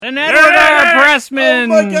An Edward R. Pressman!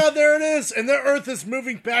 Oh my god, there it is! And the Earth is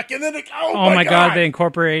moving back, and then oh my god, they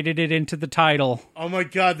incorporated it into the title. Oh my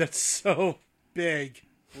god, that's so big.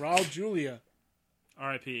 Raul Julia.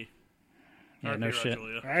 R.I.P. Yeah, R.I.P. no Raul shit.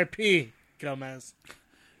 Julia. R.I.P. Gomez.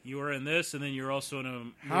 You were in this, and then you're also in a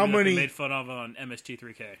movie How that many- they made fun of on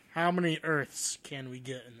MST3K. How many Earths can we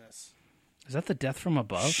get in this? Is that the Death from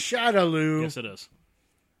Above? Shadaloo. Yes, it is.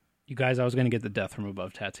 You guys, I was going to get the Death from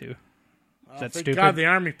Above tattoo. Is that Thank stupid? God the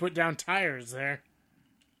army put down tires there.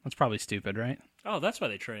 That's probably stupid, right? Oh, that's why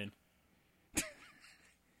they train.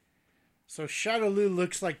 So Shadaloo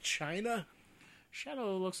looks like China?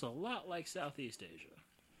 Shadow looks a lot like Southeast Asia.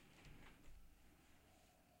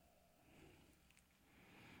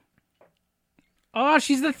 Oh,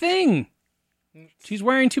 she's the Thing! She's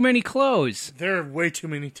wearing too many clothes. There are way too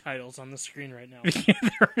many titles on the screen right now.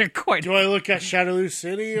 They're quite... Do I look at Shadaloo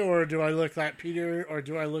City, or do I look like Peter, or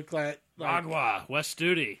do I look like Agua, West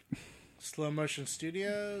Studi. Slow Motion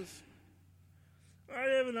Studios? I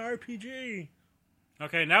have an RPG.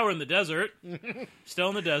 Okay, now we're in the desert. Still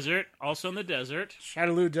in the desert. Also in the desert.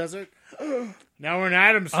 Shadaloo Desert. Now we're in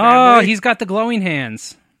Adam's Oh, family. he's got the glowing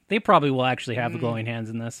hands. They probably will actually have the glowing hands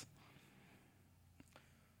in this.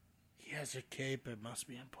 He has a cape. It must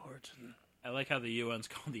be important. I like how the UN's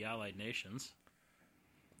called the Allied Nations.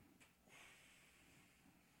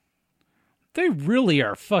 They really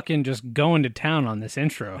are fucking just going to town on this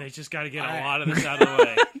intro. They just got to get a lot of this out of the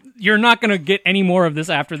way. You're not going to get any more of this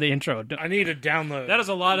after the intro. I need to download. That is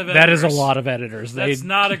a lot of That editors. is a lot of editors. That's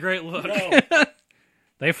not a great look.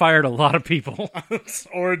 They fired a lot of people.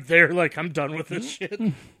 Or they're like, I'm done with this shit.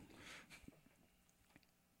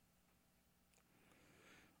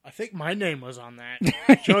 I think my name was on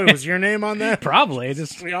that. Joey, was your name on that? Probably.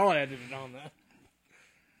 Just We all edited on that.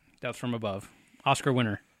 Death from Above. Oscar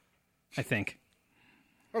winner, I think.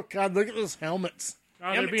 Oh, God, look at those helmets.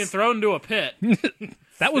 Oh, they're being thrown into a pit.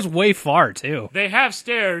 That was way far, too. They have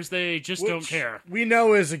stairs. They just don't Which care. we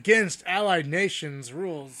know is against Allied Nations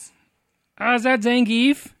rules. Is that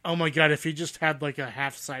Zangief? Oh, my God, if he just had, like, a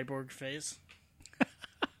half cyborg face.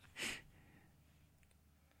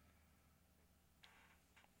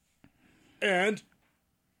 And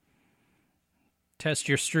Test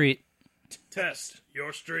your street. Test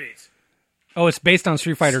your street. Oh, it's based on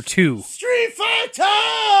Street Fighter 2. Street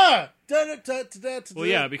Fighter! Well,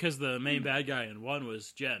 yeah, because the main bad guy in one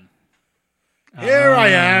was Jen. Here I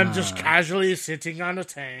am, just casually sitting on a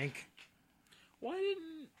tank. Why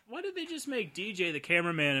did they just make DJ the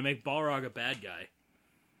cameraman and make Balrog a bad guy?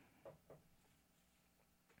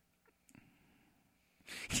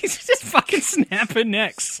 He's just fucking snapping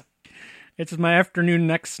necks. It's my afternoon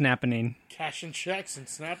neck snapping. Cashing checks and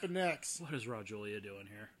snapping necks. What is Raul Julia doing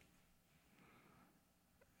here?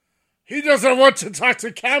 He doesn't want to talk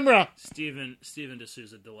to camera. Steven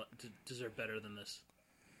D'Souza deserved better than this.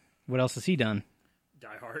 What else has he done?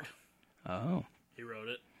 Die Hard. Oh. He wrote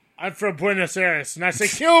it. I'm from Buenos Aires, and I say,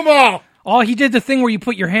 kill them all! Oh, he did the thing where you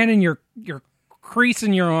put your hand in your crease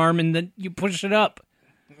in your arm and then you push it up.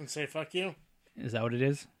 And say, fuck you. Is that what it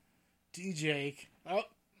is? DJ. Oh.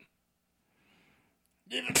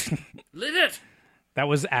 Leave it! That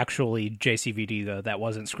was actually JCVD, though. That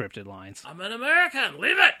wasn't scripted lines. I'm an American!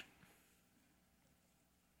 Leave it!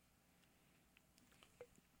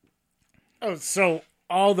 Oh, so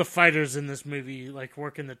all the fighters in this movie, like,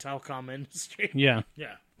 work in the telecom industry. Yeah.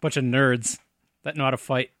 Yeah. Bunch of nerds that know how to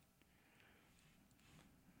fight.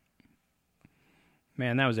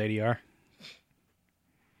 Man, that was ADR.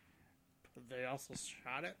 They also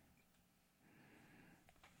shot it.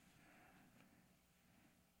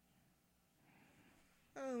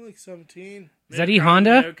 Oh, like 17. Is that E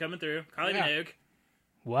Honda? Minogue coming through. Kylie Yeah. Minogue.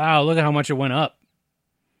 Wow, look at how much it went up.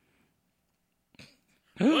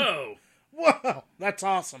 Whoa! Whoa, that's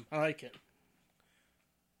awesome. I like it.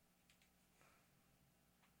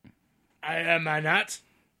 Am I not?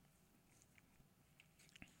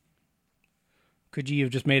 Could you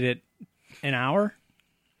have just made it an hour?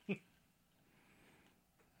 I'm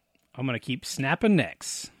going to keep snapping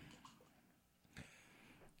necks.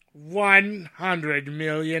 $100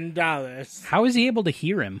 million. How is he able to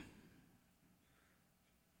hear him?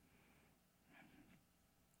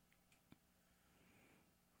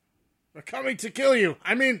 We're coming to kill you.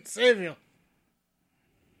 I mean, save you.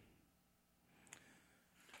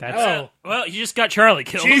 That's Oh, Well, you just got Charlie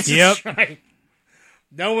killed. Jesus Yep. Christ.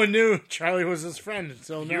 No one knew Charlie was his friend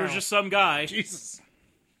until now. You were just some guy. Jesus.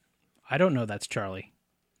 I don't know that's Charlie.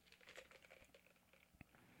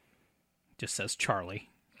 Just says Charlie.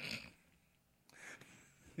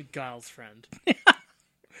 Giles' friend.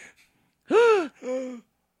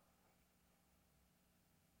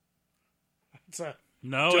 It's a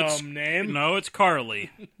No, Dumb name. No, it's Carly.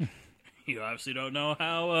 You obviously don't know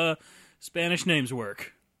how Spanish names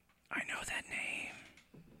work. I know that name.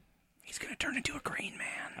 He's gonna turn into a green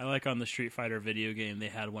man. I like on the Street Fighter video game, they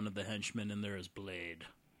had one of the henchmen in there as Blade.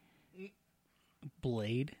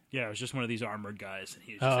 Blade? Yeah, it was just one of these armored guys, and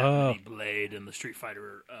he just happened to be Blade in the Street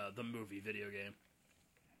Fighter, the movie video game.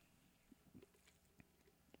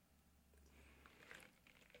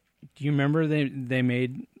 Do you remember they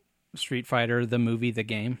made Street Fighter the movie, the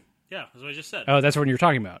game? Yeah, that's what I just said. Oh, that's what you're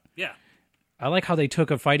talking about. Yeah. I like how they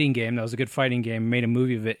took a fighting game that was a good fighting game, made a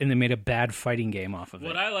movie of it, and they made a bad fighting game off of it.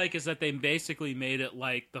 What I like is that they basically made it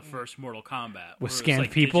like the first Mortal Kombat. With where scanned it was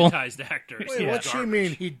like people? digitized actors. Wait, Yeah. what you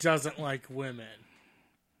mean he doesn't like women?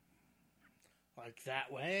 Like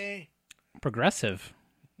that way? Progressive.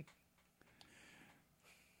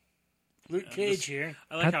 Luke Cage here.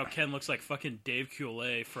 I like how Ken looks like fucking Dave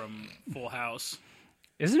Coulier from Full House.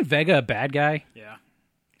 Isn't Vega a bad guy? Yeah.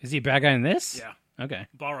 Is he a bad guy in this? Yeah. Okay.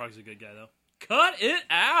 Balrog's a good guy, though. Cut it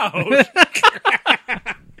out!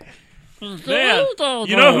 Man,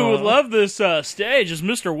 you know who would love this stage is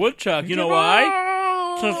Mr. Woodchuck. You know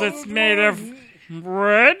why? Because it's made of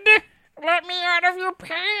bread. Let me out of your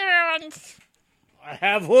pants. I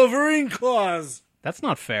have Wolverine claws. That's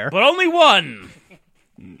not fair. But only one.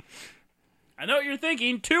 I know what you're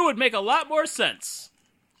thinking. Two would make a lot more sense.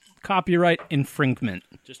 Copyright infringement.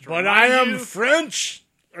 Just to But I remind am you, French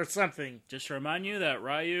or something. just to remind you that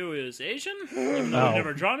Ryu is Asian, even though I've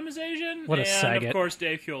never drawn him as Asian. What a and Saget. of course,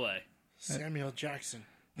 Dave Coulier. Samuel Jackson.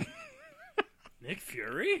 Nick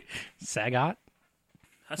Fury? Sagat?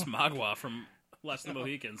 That's Magua from Last of the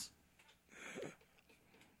Mohicans.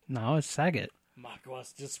 No, it's Saget.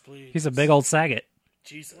 Makwas displeased. He's a big old Saget.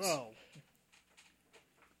 Jesus. Whoa.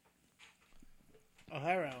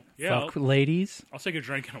 O'Hara. Yeah, Fuck ladies. I'll take a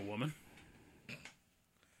drink and a woman.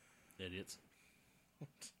 Idiots.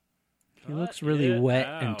 He looks really it wet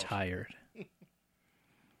out. and tired.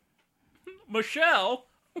 Michelle,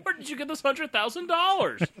 where did you get this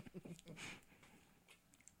 $100,000?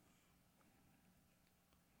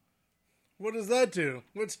 What does that do?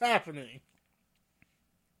 What's happening?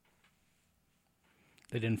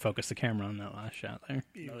 They didn't focus the camera on that last shot there.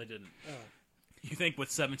 No, they didn't. You think with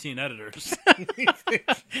 17 editors?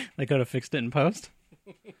 They could have fixed it in post.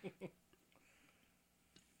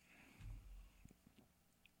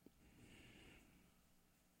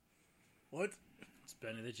 What? It's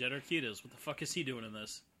Benny the Jet Arquitas. What the fuck is he doing in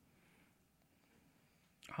this?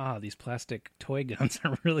 Ah, these plastic toy guns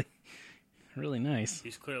are really, really nice.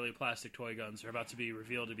 These clearly plastic toy guns are about to be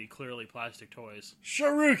revealed to be clearly plastic toys.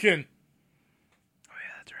 Shuriken. Oh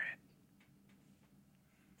yeah, that's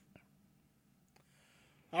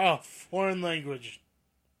right. Oh, foreign language.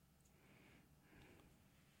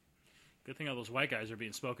 Good thing all those white guys are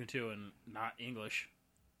being spoken to and not English.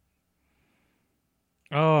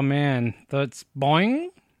 Oh man, that's boing.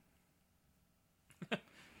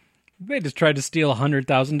 They just tried to steal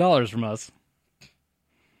 $100,000 from us.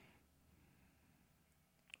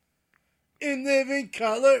 In living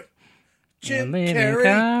color. Jim Living Carrey.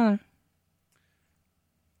 color.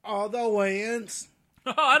 All the Wayans.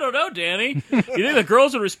 Oh, I don't know, Danny. You think the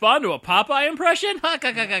girls would respond to a Popeye impression?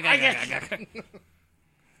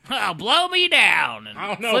 Oh, blow me down and I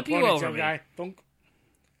don't know. flip you ponytail over me. guy. Don't.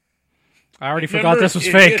 I already Remember, forgot this was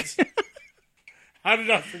fake. idiots. How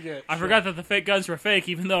did I forget? I forgot that the fake guns were fake,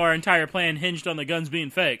 even though our entire plan hinged on the guns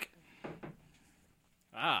being fake.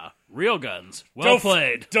 Ah, real guns. Well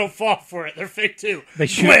played. Don't fall for it. They're fake too. They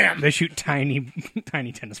shoot. Blam! They shoot tiny,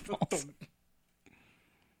 tiny tennis balls.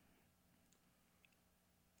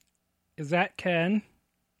 Is that Ken?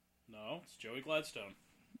 No, it's Joey Gladstone.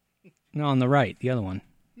 No, on the right, the other one.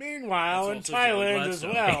 Meanwhile, in That's also Joey Thailand as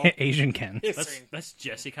Gladstone. well. Asian Ken. hissing. That's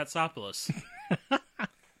Jesse Katsopoulos.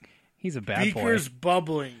 He's a bad Beakers boy.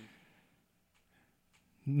 bubbling.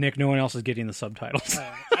 Nick, no one else is getting the subtitles.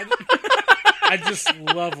 I just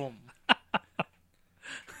love them.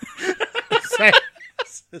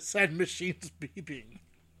 Said machines beeping.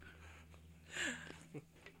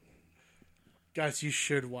 Guys, you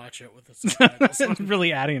should watch it with the subtitles. It's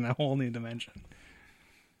really adding a whole new dimension.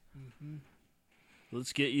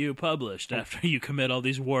 Let's get you published after you commit all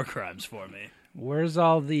these war crimes for me. Where's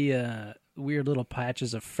all the weird little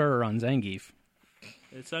patches of fur on Zangief?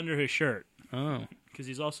 It's under his shirt, Oh. because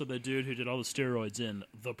he's also the dude who did all the steroids in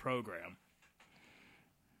The Program.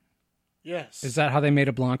 Yes. Is that how they made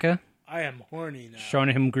a Blanca? I am horny now. Showing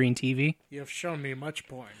him green TV? You have shown me much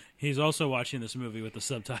porn. He's also watching this movie with the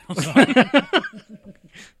subtitles on.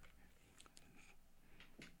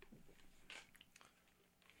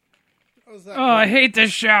 Oh, is that Oh, I hate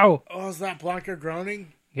this show! Oh, is that Blanca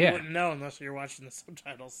groaning? You Yeah. wouldn't know unless you're watching the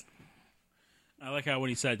subtitles. I like how when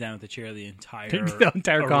he sat down at the chair, the entire The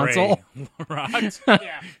entire array console. rocked.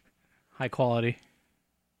 Yeah. High quality.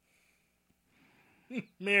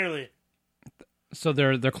 Merely. So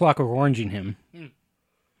they're Clockwork Oranging him,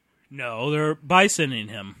 No, they're bisoning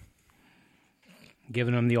him.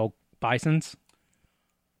 giving him the old bisons.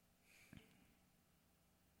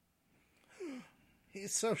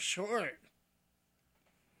 He's so short.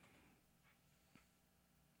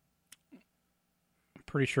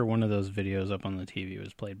 Pretty sure one of those videos up on the TV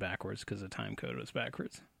was played backwards because the time code was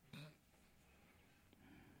backwards.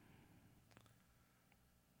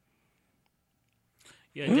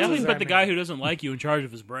 Yeah, definitely does put that the guy who doesn't like you in charge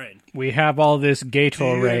of his brain. We have all this DNA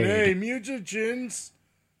Gatorade. mutagens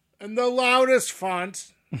and the loudest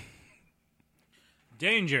font.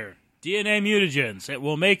 Danger. DNA mutagens. It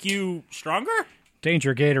will make you stronger?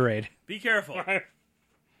 Danger Gatorade. Be careful.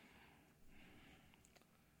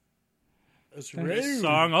 It's This rude.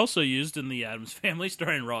 song also used in The Addams Family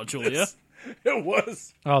starring Raul Julia. It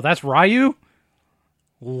was. Oh, that's Ryu?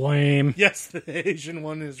 Lame. Yes, the Asian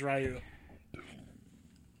one is Ryu.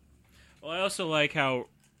 Well, I also like how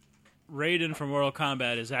Raiden from Mortal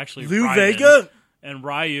Kombat is actually Lou Raiden, Vega? and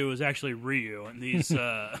Ryu is actually Ryu, and these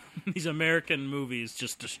these American movies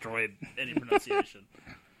just destroyed any pronunciation.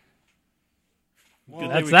 Well,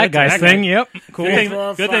 That's we that get to guy's that thing. guy. Yep. Cool.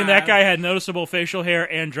 Good thing that guy had noticeable facial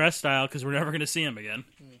hair and dress style because we're never going to see him again.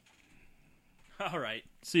 All right,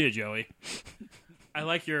 see you, Joey. I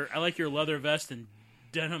like your leather vest and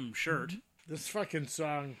denim shirt. This fucking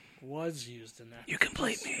song was used in that. You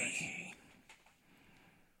complete me.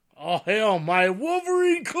 Oh, hell, my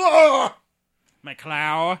Wolverine claw! My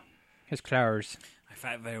claw. His claws. I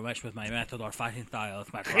fight very much with my matador fighting style.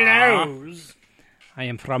 With my claw. Claws. I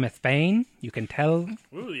am from Spain. You can tell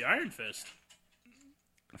Ooh, the Iron Fist.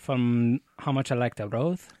 from how much I like the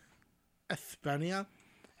road Espana?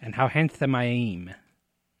 and how handsome I am.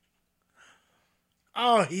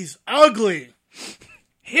 Oh, he's ugly.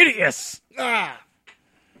 Hideous. Ah.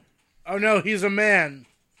 Oh, no, he's a man.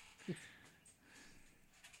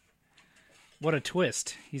 What a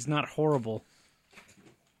twist. He's not horrible.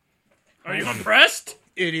 Are you impressed?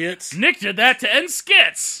 Idiots. Nick did that to end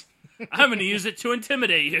skits. I'm going to use it to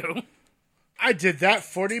intimidate you. I did that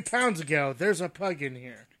 40 pounds ago. There's a pug in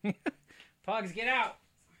here. Pugs, get out.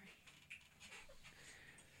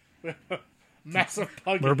 Massive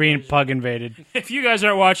pug. We're being invasion. pug invaded. If you guys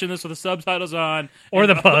aren't watching this with the subtitles on, Or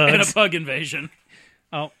the in a pugs. pug invasion.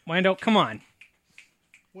 Oh, Wendell, come on.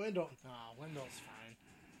 Wendell's fine.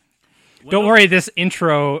 Don't worry, this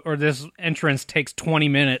intro or this entrance takes 20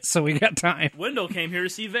 minutes, so we got time. Wendell came here to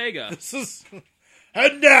see Vega. This is...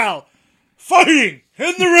 And now, fighting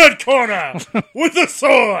in the red corner with a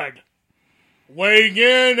sword. Weighing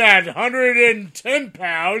in at 110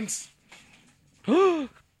 pounds.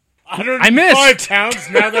 105 missed. pounds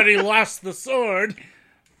now that he lost the sword.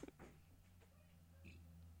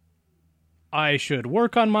 I should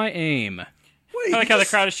work on my aim. Wait, I like how the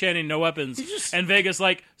crowd is chanting "no weapons," and Vega's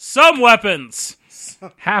like, "Some weapons."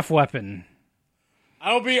 Half weapon.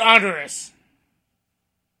 I'll be honorous.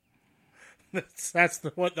 That's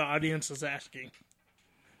what the audience is asking.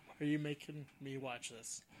 Are you making me watch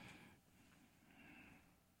this?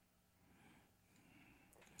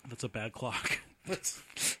 That's a bad clock. That's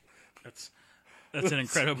That's an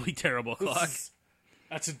incredibly terrible clock.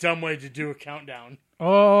 That's a dumb way to do a countdown.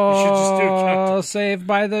 Oh, should just do a countdown. saved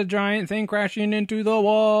by the giant thing crashing into the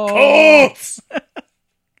wall. Colts!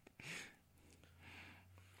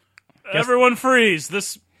 Everyone freeze!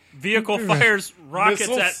 This vehicle fires rockets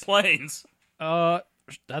Missiles? at planes.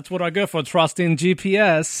 That's what I get for trusting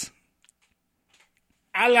GPS.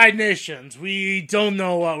 Allied nations, we don't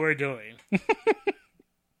know what we're doing.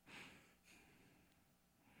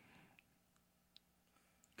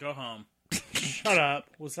 Go home. Shut up.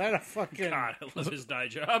 Was that a fucking... God, I love his dye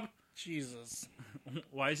job. Jesus.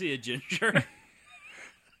 Why is he a ginger?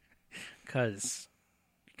 'Cause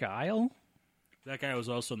Guile? That guy was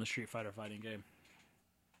also in the Street Fighter fighting game.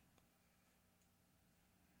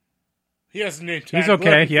 He has a name tag. He's okay,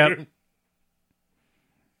 Let him yep. through.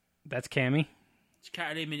 That's Cammy. It's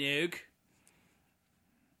Kylie Minogue.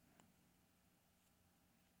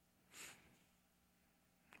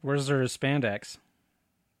 Where's their spandex?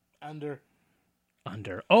 Under.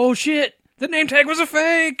 Oh shit! The name tag was a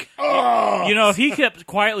fake! Oh! You know, if he kept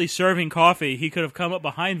quietly serving coffee, he could have come up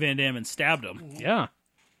behind Van Damme and stabbed him. Yeah.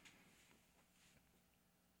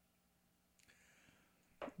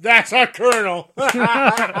 That's a colonel.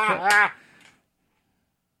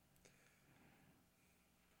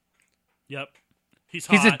 Yep. He's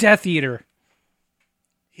hot. He's a Death Eater.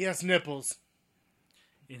 He has nipples.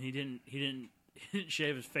 And he didn't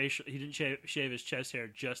shave his facial. He didn't shave his chest hair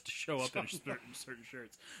just to show up in certain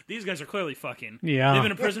shirts. These guys are clearly fucking. Yeah. They've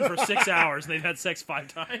been in prison for 6 hours. And they've had sex 5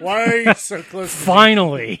 times. Why are you so close to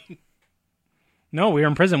Finally. No, we're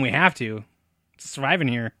in prison. We have to. Surviving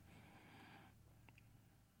here.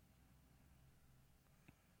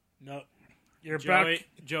 No. You're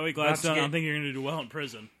Joey Gladstone, I get- don't think you're going to do well in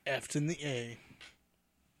prison. F'd in the A.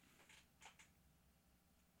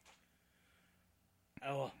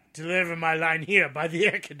 I will deliver my line here by the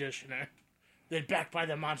air conditioner, then back by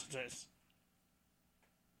the monsters.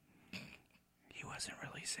 He wasn't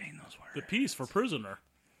really saying those words. The piece for prisoner.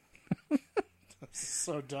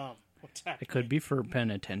 So dumb. What's happening? It could be for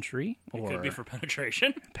penitentiary or Could be for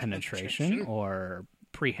penetration. penetration or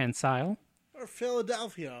prehensile. Or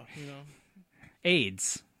Philadelphia, you know.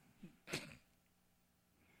 AIDS.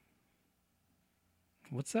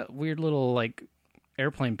 What's that weird little like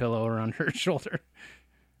airplane pillow around her shoulder?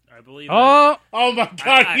 I believe. Oh, Oh my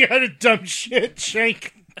god, you had a dumb shit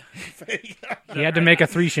shank. he had to make a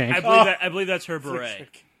 3 shank. I believe that's her beret.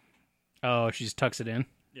 Oh, she just tucks it in.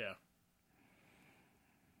 Yeah.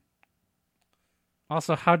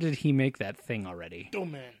 Also, how did he make that thing already? Oh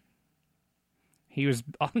man. He was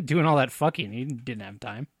doing all that fucking. He didn't have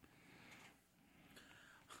time.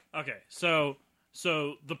 Okay, so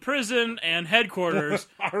the prison and headquarters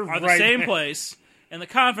are the right same there. place, and the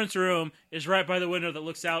conference room is right by the window that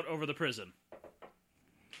looks out over the prison.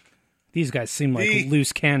 These guys seem like The-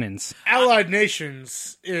 loose cannons. Allied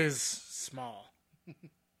Nations is small.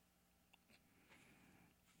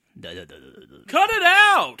 Cut it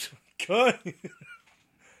out! Good.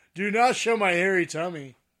 Do not show my hairy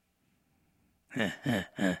tummy. Oh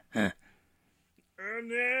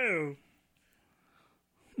no.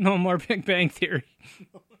 No more Big Bang Theory.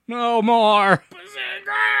 No more.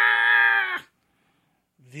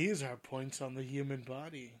 These are points on the human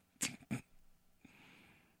body.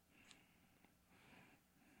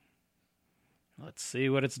 Let's see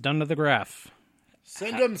what it's done to the graph.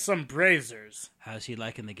 Send them some brazers. How's he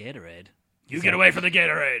liking the Gatorade? You get away from the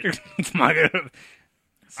Gatorade! It's my.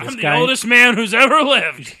 I'm the oldest man who's ever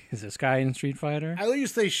lived! Is this guy in Street Fighter? At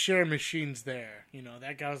least they share machines there. You know,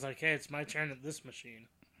 that guy was like, hey, it's my turn at this machine.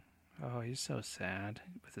 Oh, he's so sad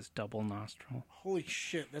with his double nostril. Holy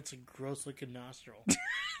shit, that's a gross looking nostril.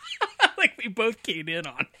 Like we both came in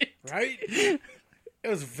on it. Right? It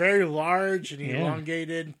was very large and Yeah.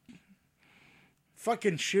 elongated.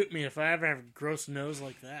 Fucking shoot me if I ever have a gross nose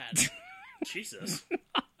like that. Jesus.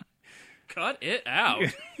 Cut it out.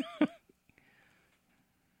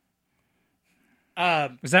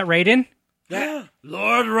 Was that Raiden?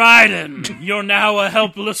 Lord Raiden, you're now a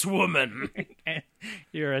helpless woman.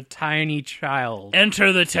 You're a tiny child.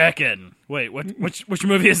 Enter the Tekken. Wait, which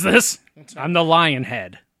movie is this? I'm the lion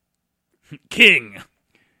head. King.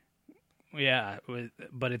 Yeah,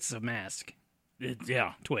 but it's a mask.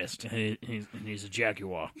 Yeah. Twist. He's a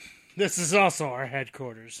jaguar. This is also our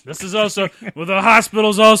headquarters. This is also... well, the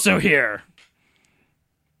hospital's also here.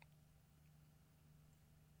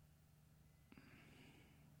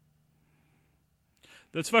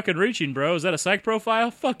 That's fucking reaching, bro. Is that a psych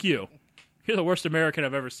profile? Fuck you. You're the worst American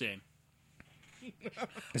I've ever seen.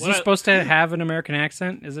 Is What he I- supposed to have an American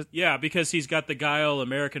accent? Is it? Yeah, because he's got the Guile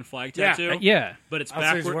American flag Yeah. tattoo. Yeah. But it's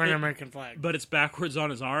Also, he's wearing an backward. American flag. But it's backwards on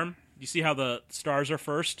his arm. You see how the stars are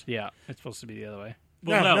first? Yeah. It's supposed to be the other way.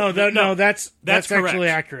 Well, no, that's That's actually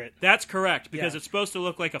correct. accurate. That's correct because Yeah. it's supposed to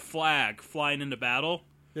look like a flag flying into battle.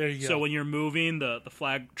 There you go. So when you're moving, the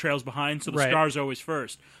flag trails behind, so the Right. stars are always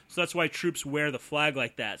first. So that's why troops wear the flag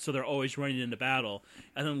like that, so they're always running into battle.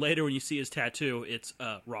 And then later when you see his tattoo, it's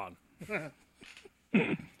wrong.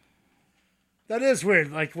 That is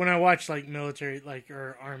weird. Like when I watch like military, like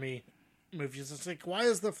or army movies, it's like, why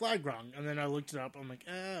is the flag wrong? And then I looked it up. I'm like,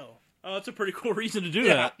 oh, Oh, that's a pretty cool reason to do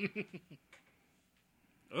yeah. that.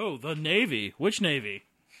 Oh, the Navy. Which Navy?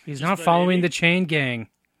 He's Just not the following Navy? the chain gang.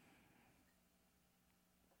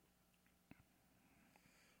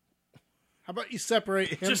 How about you separate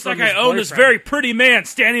him? Just from like I his own this boyfriend? very pretty man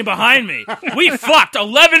standing behind me. We fucked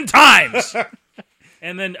 11 times!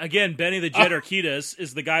 And then again, Benny the Jet Urquidez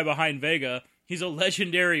is the guy behind Vega. He's a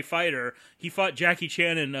legendary fighter. He fought Jackie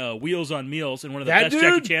Chan in Wheels on Meals in one of the That best dude?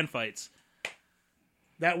 Jackie Chan fights.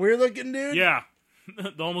 That weird looking dude. Yeah.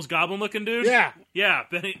 The almost goblin looking dude? Yeah. Yeah,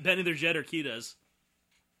 Benny the Jet Urquidez.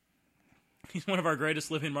 He's one of our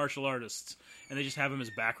greatest living martial artists. And they just have him as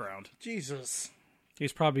background. Jesus.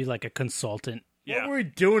 He's probably like a consultant Yeah. What were we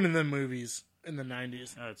doing in the movies in the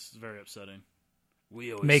 90s? It's very upsetting.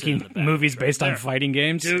 We always sit making in the back. movies Right based on there. fighting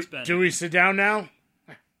games. Do we sit down now?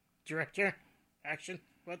 Director? Action?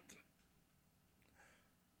 What?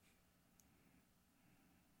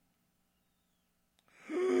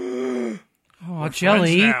 Oh, We're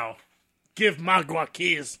Jelly. friends now. Give Magua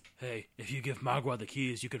keys. Hey, if you give Magua the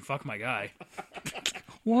keys, you can fuck my guy.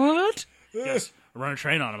 What? Yes, run a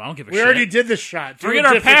train on him. I don't give a We shit. already did this shot. Do Forget a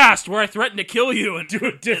our different- past, where I threatened to kill you and Do a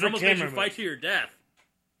it different almost made you camera fight move. to your death.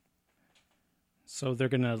 So they're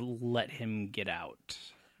gonna let him get out.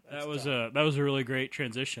 That was a really great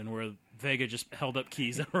transition where Vega just held up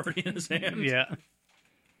keys that were already in his hand. Yeah.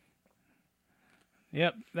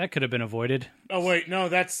 Yep, that could have been avoided. Oh wait, no,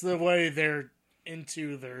 that's the way they're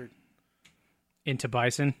into their Into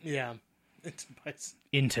Bison. yeah. Into Bison.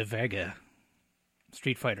 Into Vega.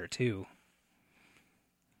 Street Fighter 2.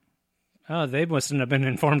 Oh, they mustn't have been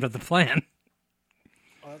informed of the plan.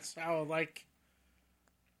 Well, that's how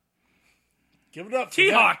give it up. for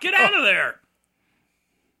T-Hawk, that. get out of there!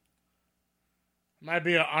 Might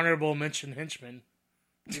be an honorable mention henchman,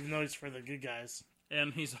 even though he's for the good guys.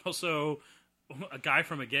 And he's also a guy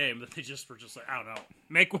from a game that they just were just like, I don't know.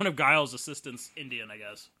 Make one of Guile's assistants Indian, I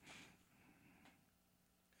guess.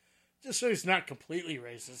 Just so he's not completely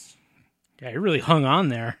racist. Yeah, he really hung on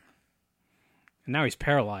there. And now he's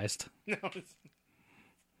paralyzed. No.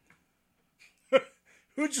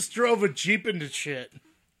 Who just drove a Jeep into shit?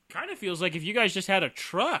 Kind of feels like if you guys just had a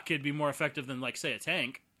truck, it'd be more effective than, like, say, a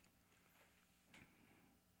tank.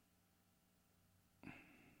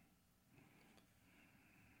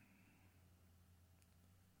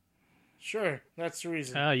 Sure, that's the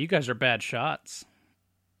reason. Oh, you guys are bad shots.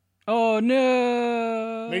 Oh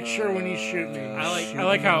no! Make sure when you shoot me. I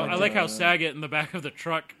like how Saget in the back of the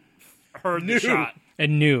truck heard Knew. the shot.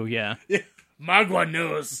 And knew, yeah. Magua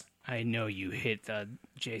knows. I know you hit the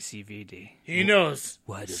JCVD. He knows.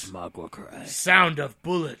 Why does Magua cry? Sound of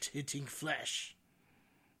bullet hitting flesh.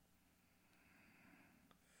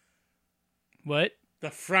 What?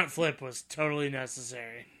 The front flip was totally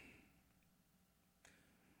necessary.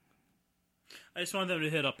 I just want them to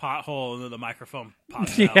hit a pothole and then the microphone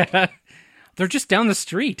pops out. Yeah. They're just down the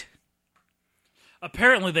street.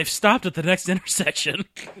 Apparently, they've stopped at the next intersection.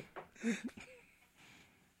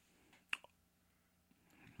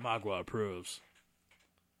 Magua approves.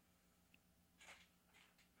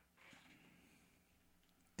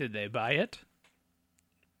 Did they buy it?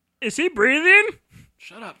 Is he breathing?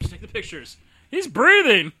 Shut up. Just take the pictures. He's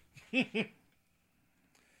breathing.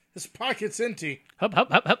 His pocket's empty. Hup,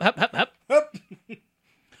 hup, hup, hup, hup, hup, hup. Hup.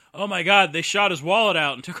 Oh my god, they shot his wallet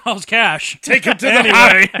out and took all his cash. Take him to the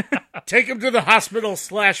Anyway. take him to the hospital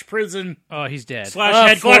 / prison. Oh, he's dead. Slash fuck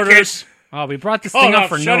headquarters. Oh, we brought this Hold thing up up,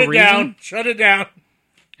 for shut no it reason. down. Shut it down.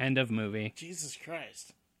 End of movie. Jesus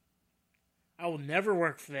Christ. I will never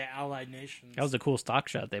work for the Allied Nations. That was a cool stock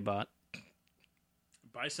shot they bought.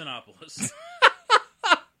 Bisonopolis.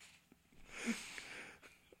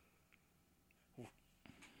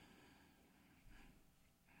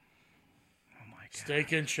 Oh my god.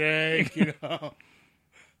 Steak and shake, you know.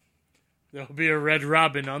 There'll be a Red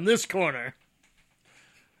Robin on this corner.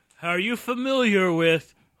 Are you familiar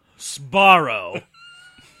with Sbarro?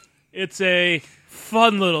 It's a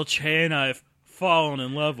fun little chain I've fallen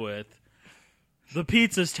in love with. The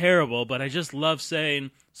pizza's terrible, but I just love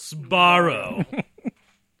saying Sbarro.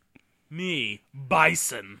 Me,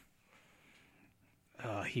 Bison.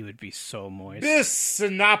 Oh, he would be so moist.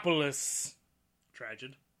 Bisonopolis.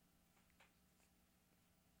 Tragedy.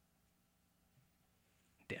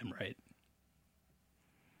 Damn right.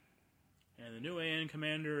 And the new AN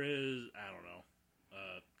commander is, I don't know,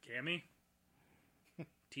 Cammy?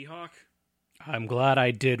 T-Hawk? I'm glad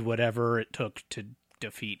I did whatever it took to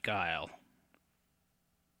defeat Guile.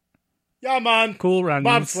 Yeah, man. Cool runnings.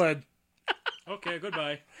 Bobsled. Okay,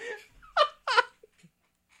 goodbye.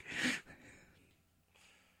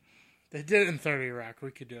 They did it in 30 Rock.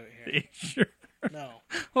 We could do it here. Sure. No.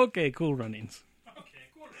 Okay, cool runnings. Okay,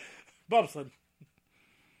 cool. Bobsled.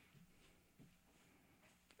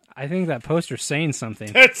 I think that poster's saying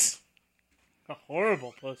something. That's a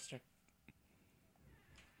horrible poster.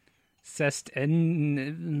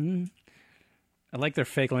 I like their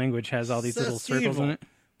fake language has all these little Says circles evil. in it.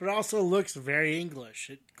 But it also looks very English.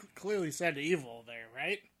 It clearly said evil there,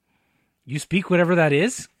 right? You speak whatever that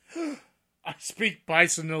is? I speak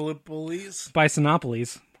Bisonopolis.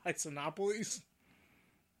 Bisonopolis. Bisonopolis?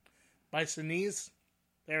 Bisonese?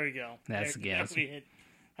 There we go. That's there, gas. I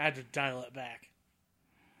had to dial it back.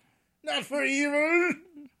 Not for evil!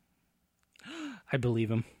 I believe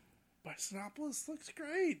him. Bisonopolis looks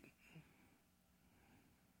great.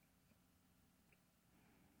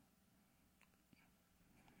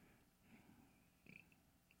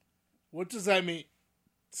 What does that mean?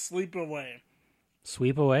 Sleep away.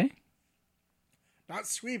 Sweep away? Not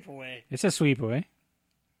sweep away. It says sweep away.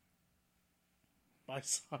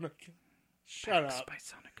 Bisonica. Shut up.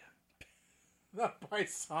 Bisonica. The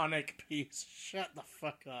Bisonic piece. Shut the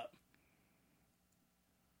fuck up.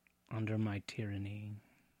 Under my tyranny.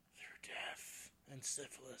 Through death and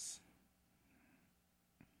syphilis.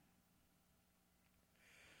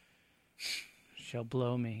 Shall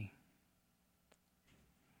blow me.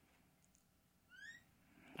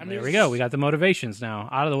 I mean, There we go. We got the motivations now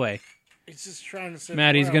out of the way. It's just trying to say.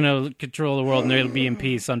 Maddie's going to control the world and there'll be in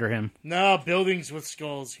peace under him. No, buildings with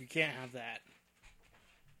skulls. You can't have that.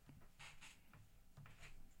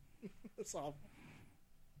 That's all.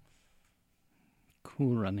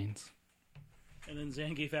 Cool runnings. And then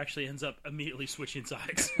Zangief actually ends up immediately switching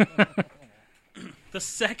sides. The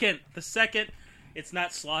second it's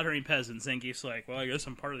not slaughtering peasants, Zangief's like, well, I guess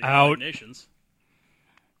I'm part of the United Nations.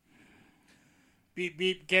 Beep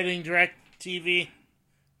beep, getting direct TV.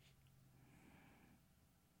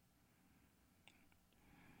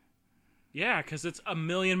 Yeah, because it's a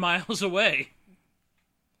million miles away.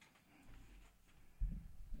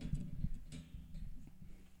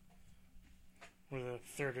 Were the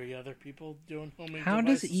third of the other people doing homing How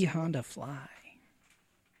does devices? E Honda fly?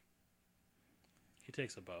 He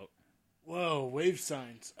takes a boat. Whoa, wave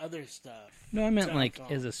signs, other stuff. No, I meant Sounds like all-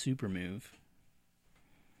 as a super move.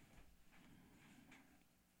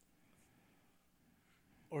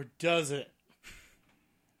 Or does it?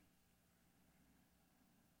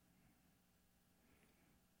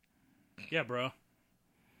 Yeah, bro.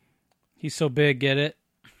 He's so big, get it?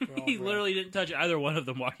 He literally didn't touch either one of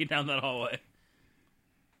them walking down that hallway.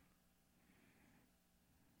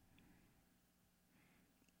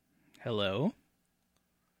 Hello?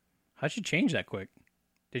 How'd she change that quick?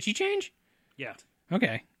 Did she change? Yeah.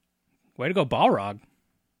 Okay. Way to go, Balrog.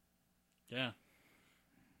 Yeah.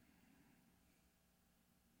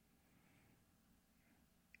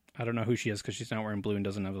 I don't know who she is because she's not wearing blue and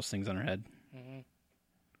doesn't have those things on her head.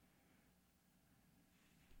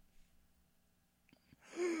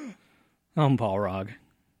 Balrog.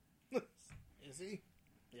 Is he?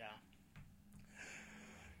 Yeah.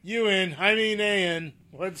 Ewan, Ayan,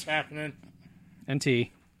 what's happening? NT.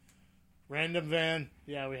 Random van.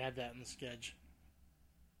 Yeah, we had that in the sketch.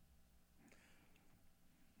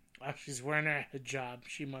 Oh, she's wearing a hijab.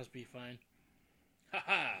 She must be fine.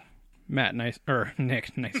 Matt,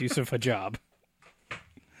 Nick, nice use of hijab.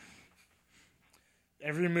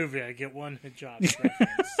 Every movie I get one hijab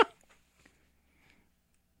reference.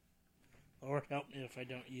 Lord help me if I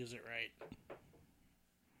don't use it right.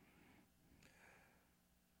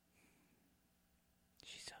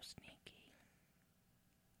 She's so sneaky.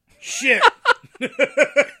 Shit!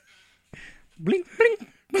 Blink, blink,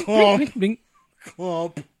 blink, Clump. blink, blink.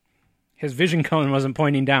 Clump. His vision cone wasn't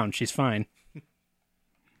pointing down. She's fine.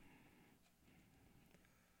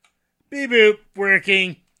 Beep boop.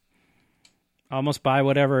 Working. Almost buy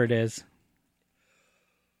whatever it is.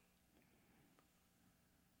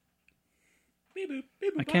 Beep boop,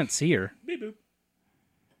 beep boop, I can't see her. Beep boop.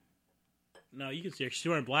 No, you can see her. She's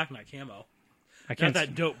wearing black, not camo. I Not can't.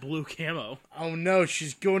 that dope blue camo. Oh no,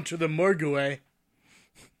 she's going to the morgue.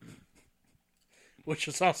 Which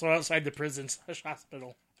is also outside the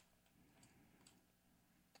prison/hospital.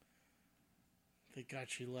 Thank God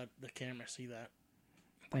she let the camera see that.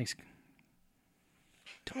 Thanks.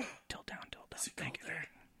 Tilt down. Thank you. There.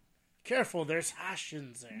 Careful, there's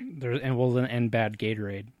Hashins there. There, and we'll then end bad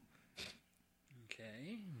Gatorade.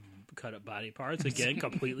 Okay. Cut up body parts. Again,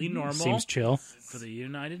 completely normal. Seems chill. For the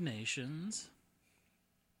United Nations.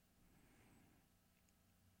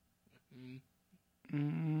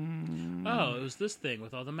 Oh, it was this thing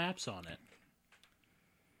with all the maps on it.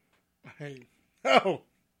 Hey. Oh!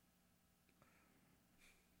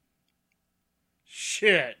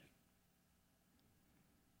 Shit.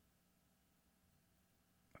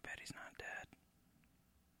 I bet he's not dead.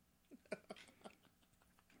 I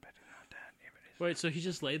bet he's not dead. Yeah, but he's- Wait, so he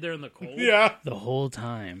just laid there in the cold? Yeah. The whole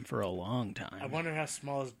time, for a long time. I wonder how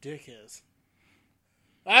small his dick is.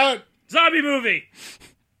 Zombie movie!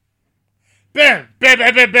 Bam! Bam,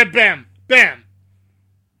 bam, bam, bam, bam! Bam!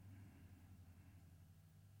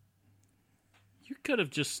 You could have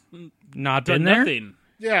just Not done been there? nothing.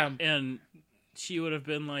 Yeah. And she would have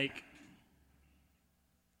been like,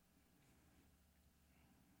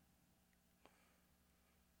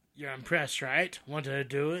 You're impressed, right? Want to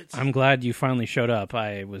do it? I'm glad you finally showed up.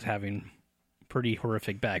 I was having pretty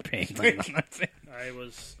horrific back pain.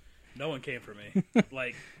 no one came for me.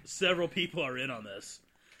 Like, several people are in on this,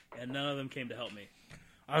 and none of them came to help me.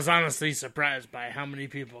 I was honestly surprised by how many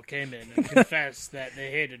people came in and confessed that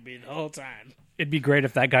they hated me the whole time. It'd be great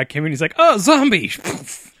if that guy came in. He's like, "Oh, zombie!"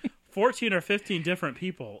 14 or 15 different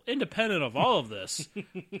people, independent of all of this,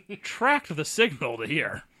 tracked the signal to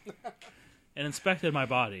here and inspected my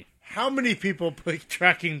body. How many people put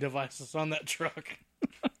tracking devices on that truck?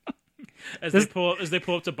 As they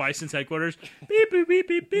pull up to Bison's headquarters, beep beep beep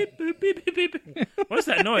beep beep beep beep beep beep. What's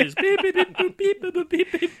that noise? Beep beep beep beep beep beep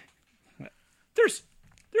beep beep. There's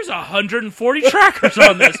 140 trackers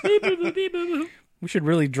on this. Beep beep beep beep beep. We should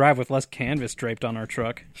really drive with less canvas draped on our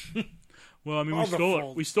truck. Well, I mean, All the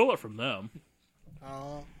fold. we stole it from them.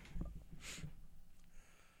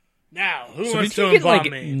 Now, who So wants did to you get embalm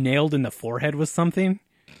like me? nailed in the forehead with something?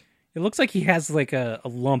 It looks like he has like a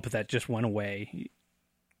lump that just went away.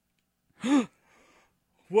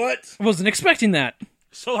 What? I wasn't expecting that.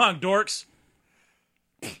 So long, dorks.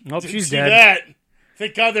 Oh, Didn't she's see dead. that.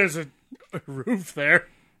 Thank God there's a roof there.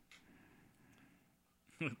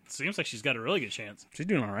 Seems like she's got a really good chance. She's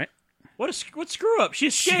doing all right. What screw up? She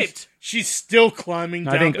escaped. She's still climbing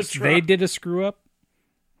I down think the truck. they did a screw up.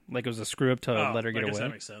 Like it was a screw up to Oh, let her get I guess away.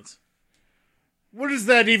 that makes sense. What does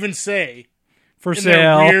that even say? For In their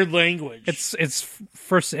sale. weird language. It's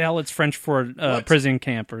for sale. It's French for What? prison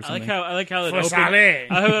camp or I something. like how it For opened. sale. I like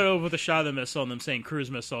how it opened with a shot of the missile and them saying cruise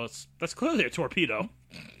missile. That's clearly a torpedo.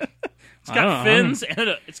 It's I got don't know.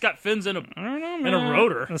 fins and a I don't know, man. and a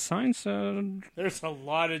rotor. The sign said There's a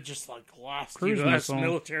lot of just like lost Cruise U.S. missile.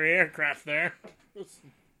 military aircraft there.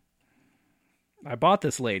 I bought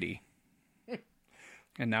this lady,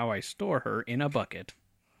 and now I store her in a bucket.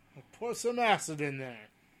 Pour some acid in there.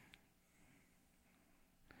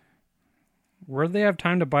 Where do they have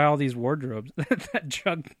time to buy all these wardrobes?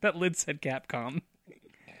 that lid said Capcom.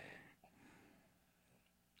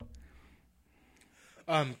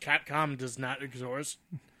 Capcom does not exhaust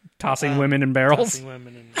Tossing women in barrels. tossing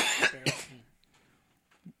women in barrels.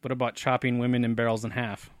 What about chopping women in barrels in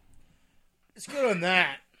half? It's good on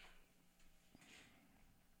that.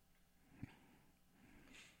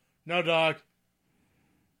 No, dog.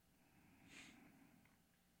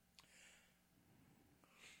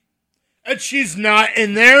 And she's not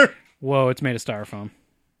in there. Whoa, it's made of styrofoam.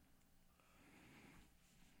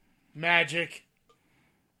 Magic.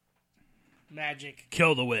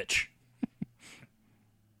 Kill the witch.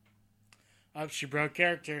 Oh, she broke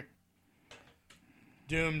character.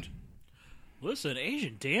 Doomed. Listen,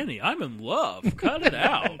 Asian Danny, I'm in love. Cut it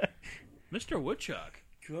out, Mr. Woodchuck.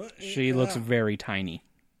 Good. She looks very tiny.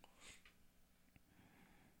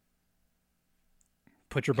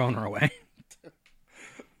 Put your boner away.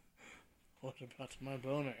 What about my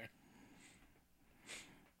boner?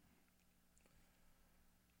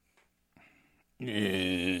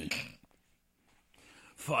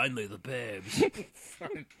 Finally, the babes.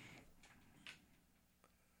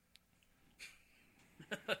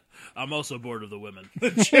 I'm also bored of the women.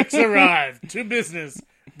 The chicks arrived. To business.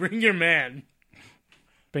 Bring your man.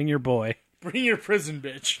 Bring your boy. Bring your prison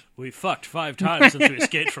bitch. We fucked 5 times since we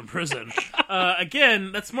escaped from prison.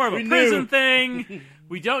 Again, that's more of a We prison knew. thing.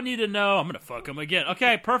 We don't need to know. I'm gonna fuck him again.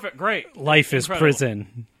 Okay, perfect, great. Life is Incredible.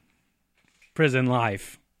 prison. Prison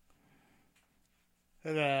life.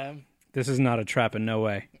 And, This is not a trap in no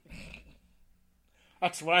way.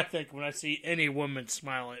 that's what I think when I see any woman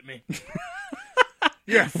smile at me.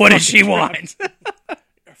 You're a What does fucking she trap. want?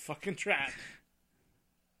 You're a fucking trap.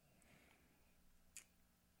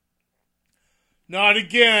 Not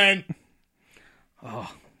again.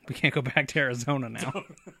 We can't go back to Arizona now.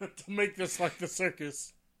 To make this like the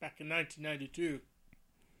circus back in 1992.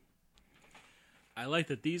 I like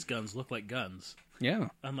that these guns look like guns, Yeah.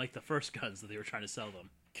 unlike the first guns that they were trying to sell them.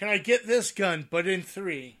 Can I get this gun, but in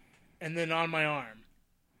 3, and then on my arm?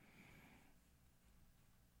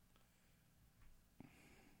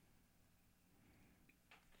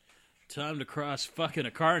 Time to cross fucking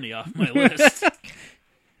a carny off my list.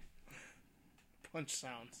 Punch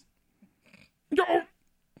sounds.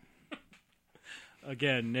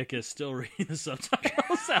 Again, Nick is still reading the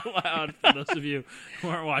subtitles out loud for those of you who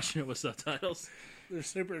aren't watching it with subtitles. They're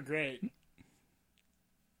super great.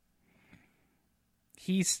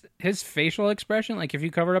 His facial expression, like if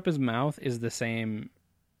you covered up his mouth, is the same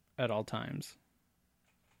at all times.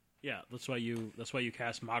 Yeah, that's why you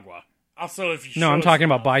cast Magua. Also, if you No, show I'm us talking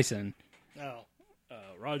the about mouth- Bison. Oh,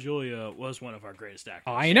 Raw Julia was one of our greatest actors.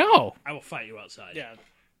 I know. I will fight you outside. yeah.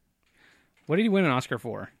 What did he win an Oscar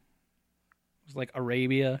for? It was like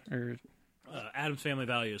Arabia or Adam's Family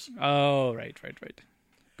Values. oh right.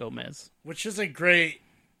 Gomez. Which is a great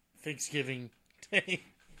Thanksgiving Day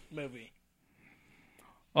movie.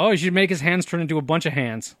 Oh, you should make his hands turn into a bunch of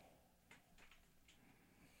hands.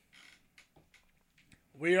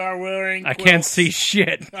 We are wearing I can't quilts. see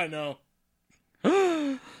shit. I know.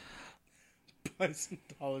 Bison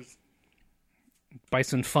dollars.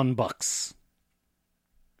 Bison fun bucks.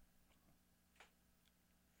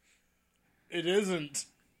 It isn't.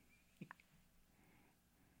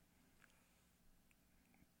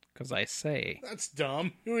 Because I say. That's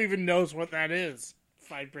dumb. Who even knows what that is?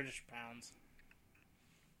 5 British pounds.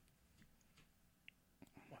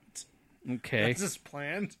 What? Okay. That's just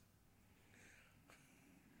planned?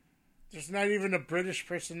 There's not even a British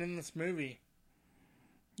person in this movie.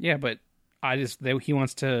 Yeah, but he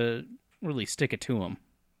wants to really stick it to him.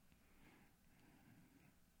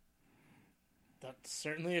 That's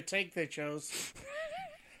certainly a take they chose.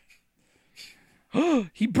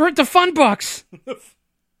 He burnt the fun box!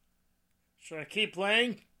 Should I keep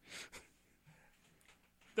playing?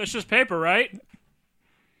 That's just paper, right?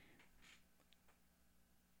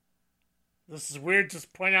 This is weird to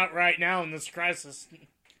point out right now in this crisis.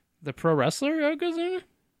 The pro wrestler Yokozuna?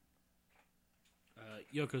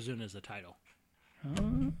 Yokozuna is the title.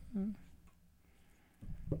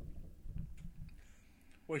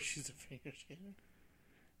 Wait, she's a figure skater?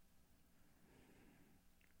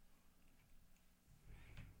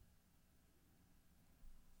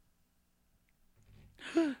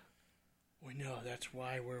 We know that's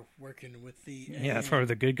why we're working with the... Yeah, that's why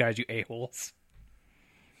the good guys, you a-holes.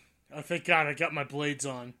 Oh, thank God I got my blades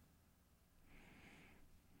on.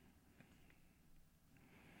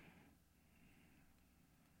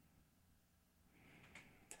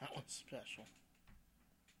 That one's special.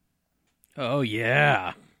 Oh,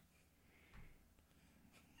 yeah.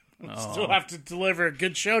 Still have to deliver a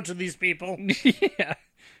good show to these people. Yeah.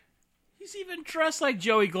 He's even dressed like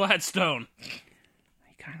Joey Gladstone.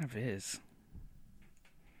 He kind of is.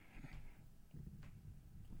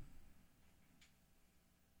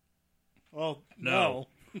 Well, No.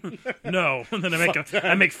 no. No. And then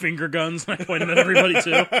I make finger guns and I point them at everybody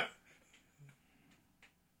too.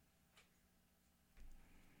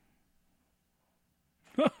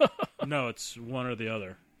 No, it's one or the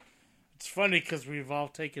other. It's funny because we've all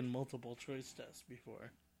taken multiple choice tests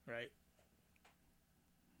before, right?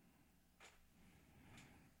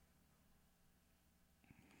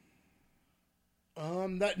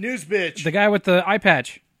 That news bitch. The guy with the eye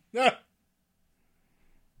patch. Ah.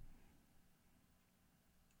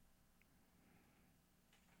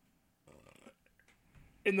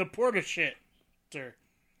 In the porta shit. Sir.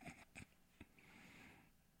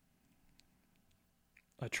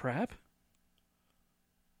 A trap?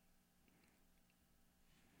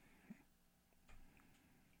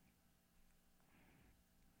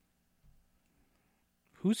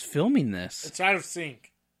 Who's filming this? It's out of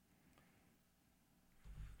sync.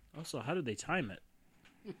 Also, how did they time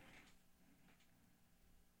it?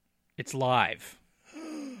 It's live.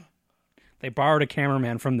 They borrowed a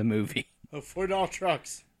cameraman from the movie. $4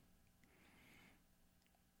 trucks.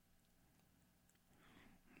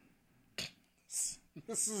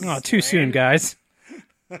 This is Oh, too soon, guys.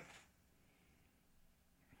 That's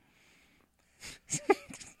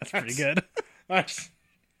pretty good. That's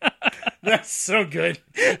so good.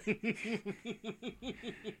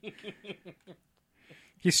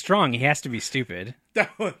 He's strong. He has to be stupid. That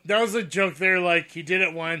was a joke there. Like, he did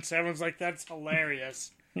it once. Everyone's like, that's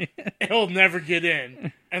hilarious. He'll never get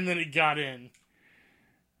in. And then he got in.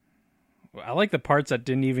 I like the parts that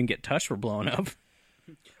didn't even get touched were blown up.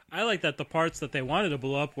 I like that the parts that they wanted to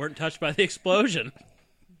blow up weren't touched by the explosion.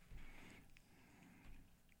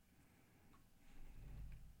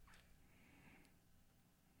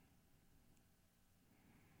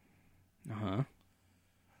 Uh-huh.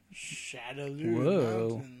 Shadowloo Whoa.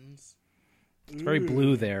 Mountains. It's very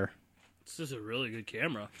blue there. This is a really good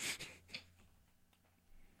camera.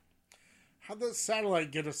 How'd the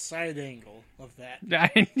satellite get a side angle of that?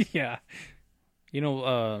 Yeah. You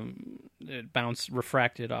know, it bounced,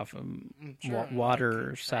 refracted off of water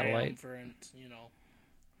like satellite. triumvirate, you know.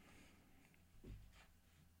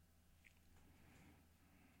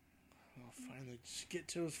 Oh, finally, just get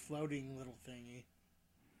to his floating little thingy.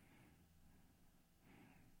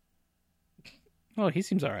 Oh, he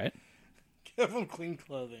seems all right. Give him clean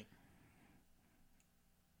clothing.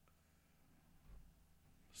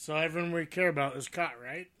 So everyone we care about is caught,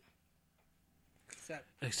 right?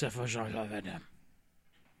 Except for Jean-Claude Van Damme.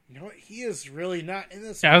 You know what? He is really not in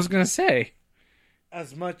this I was going to say,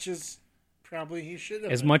 as much as probably he should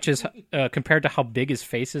have. as been. much as compared to how big his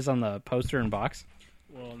face is on the poster and box.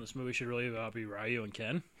 Well, and this movie should really about be Ryu and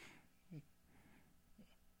Ken.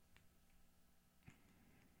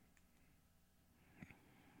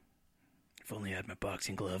 If only I had my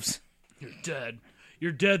boxing gloves. You're dead.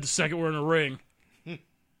 You're dead the second we're in a ring. Did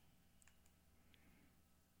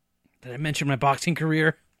I mention my boxing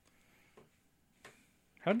career?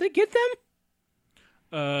 How did they get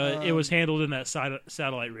them? It was handled in that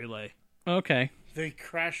satellite relay. Okay. They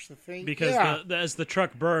crashed the thing Because yeah. as the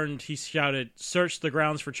truck burned, he shouted, "Search the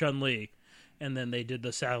grounds for Chun-Li." And then they did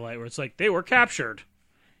the satellite where it's like, they were captured.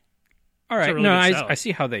 All right, really no, good salad. I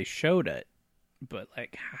see how they showed it, but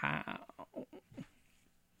like how?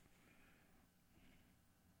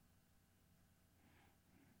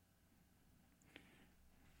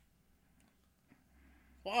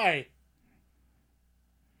 Why?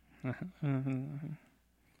 I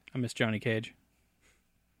miss Johnny Cage.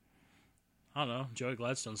 I don't know. Joey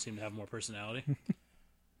Gladstone seemed to have more personality.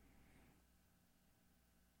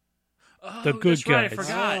 Oh, The good that's right, guys. I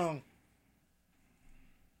forgot. Oh.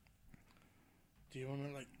 Do you want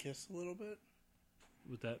to like kiss a little bit?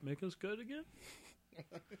 Would that make us good again?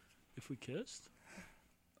 If we kissed?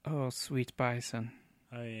 Oh, sweet bison.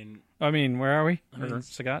 I mean, Where are we? I mean, Or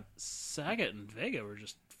Sagat? Saget and Vega were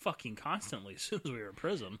just fucking constantly as soon as we were in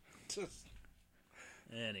prison. Just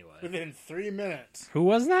Anyway. within 3 minutes. Who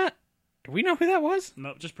was that? Do we know who that was?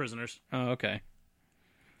 No, just prisoners. Oh, okay.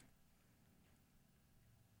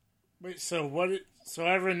 Wait, so what? So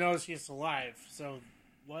everyone knows he's alive. So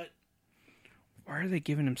what? Why are they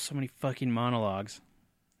giving him so many fucking monologues?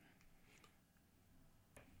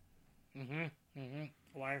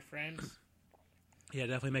 Wireframes? Yeah,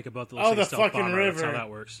 definitely make it both the Oh, the stealth fucking bomber. That's how river. that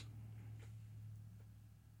works.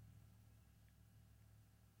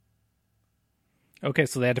 Okay,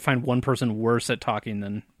 so they had to find one person worse at talking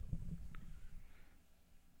than...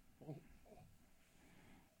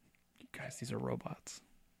 Guys, these are robots.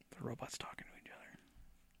 They're robots talking to each other.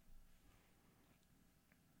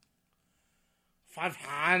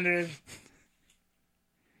 500.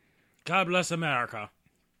 God bless America.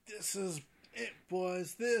 This is it,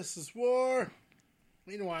 boys. This is war.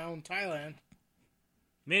 Meanwhile, in Thailand.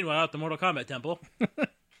 Meanwhile, at the Mortal Kombat Temple.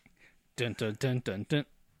 Dun dun dun dun dun.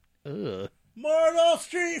 Ugh. Mortal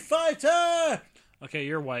Street Fighter! Okay,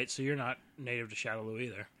 you're white, so you're not native to Shadowloo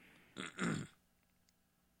either.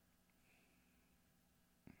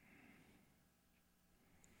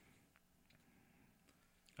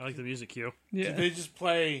 I like the music cue. Yeah. Did they just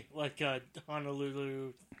play like a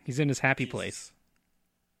Honolulu? He's in his happy place.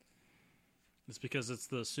 It's because it's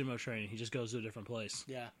the sumo training. He just goes to a different place.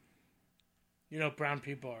 Yeah. You know, brown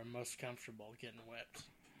people are most comfortable getting whipped.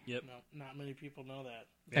 Yep. No, not many people know that.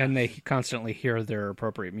 And they constantly hear their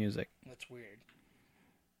appropriate music. That's weird.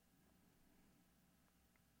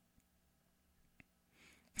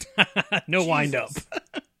 No wind up. Jesus.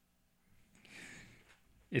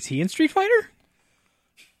 Is he in Street Fighter?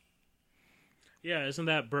 Yeah, isn't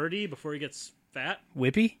that Birdie before he gets fat?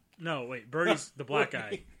 Whippy? No, wait, Birdie's the black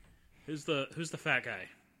guy. Who's the fat guy?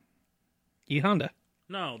 E Honda?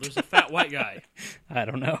 No, there's a fat white guy. I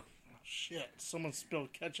don't know. Shit, someone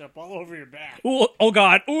spilled ketchup all over your back. Ooh, oh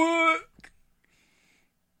God. Ooh.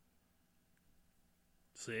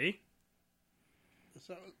 See? Is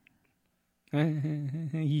that,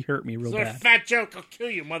 He hurt me real is that a bad. fat joke? I'll kill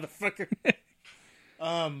you, motherfucker.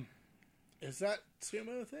 Is that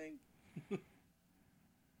sumo thing?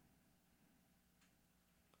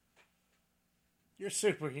 You're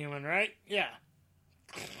superhuman, right? Yeah.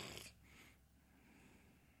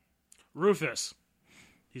 Rufus.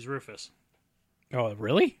 He's Rufus. Oh,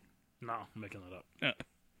 really? No, I'm making that up.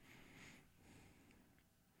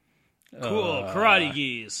 Uh, Cool, karate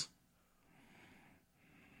gis.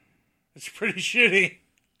 It's pretty shitty.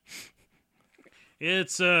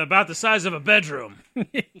 It's about the size of a bedroom. We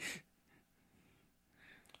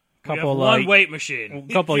have couple one weight machine.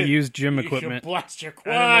 couple You can- used gym You can equipment. blast your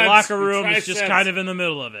quads. And in the locker your room, it's just triceps. kind of in the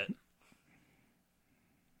middle of it.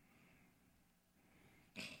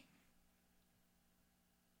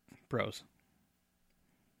 Bros.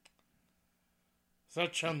 Is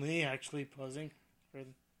that Chun-Li actually posing? For the,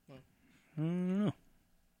 No.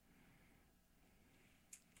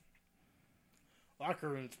 locker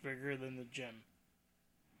room's bigger than the gym.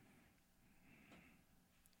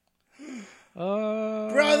 Oh,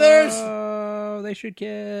 Brothers! they should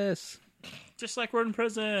kiss. Just like we're in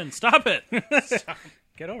prison. Stop it.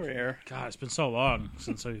 Get over here. God, it's been so long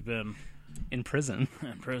since we've been In prison.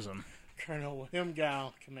 in prison. Colonel William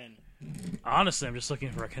Gao, come in. Honestly, I'm just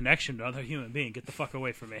looking for a connection to another human being. Get the fuck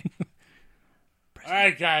away from me. All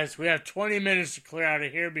right, guys, we have 20 minutes to clear out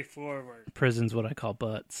of here before we're... Prison's what I call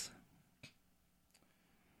butts.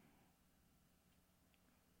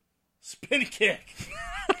 Spin kick.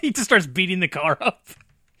 He just starts beating the car up.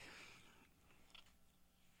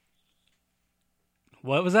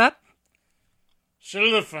 What was that?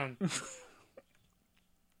 Xylophone.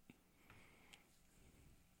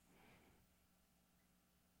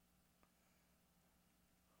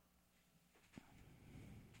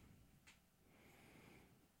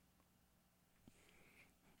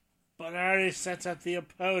 But I already sets up the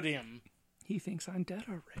podium. He thinks I'm dead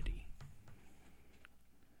already.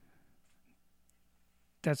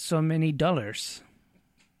 That's so many dollars.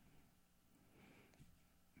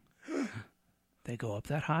 They go up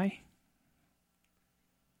that high?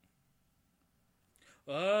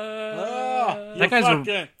 That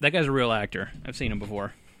That guy's a real actor. I've seen him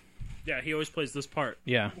before. Yeah, he always plays this part.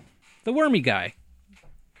 Yeah. The wormy guy.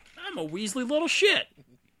 I'm a Weasley little shit.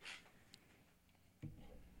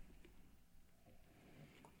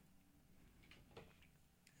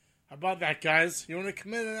 How about that, guys? You want to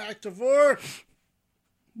commit an act of war?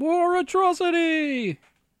 War atrocity!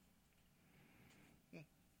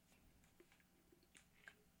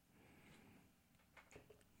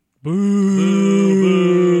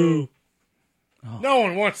 Boo! No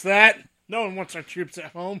one wants that. No one wants our troops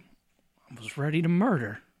at home. I was ready to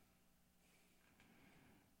murder.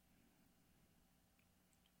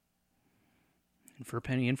 And for a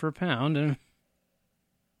penny and for a pound. And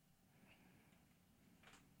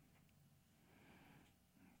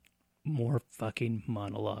more fucking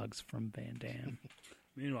monologues from Van Damme.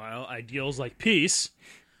 Meanwhile, ideals like peace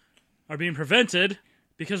are being prevented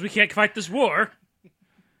because we can't fight this war.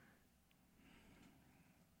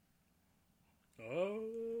 Oh.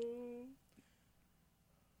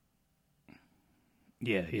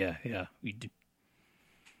 Yeah. We do.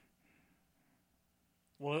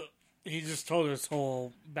 Well, he just told his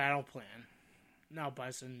whole battle plan. Now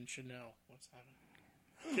Bison should know what's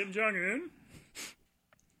happening. Kim Jong-un?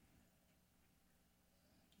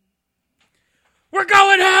 We're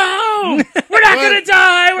going home! We're not gonna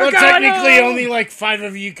die! We're going technically, home! only like 5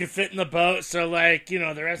 of you could fit in the boat, so like, the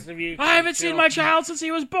rest of you. I haven't seen my child since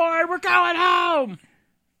he was born! We're going home!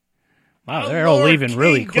 Wow, they're all leaving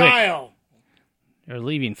really quick. Guile. They're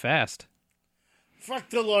leaving fast. Fuck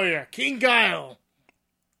the lawyer. King Guile.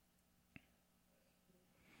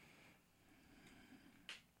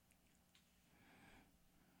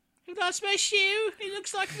 I lost my shoe. It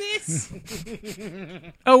looks like this.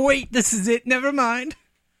 Oh, wait, this is it. Never mind.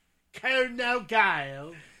 Colonel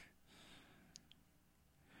Guile.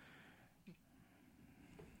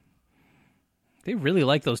 They really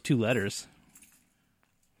like those 2 letters.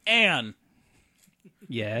 Anne.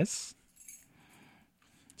 Yes.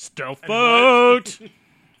 Stealth boat.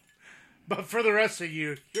 But for the rest of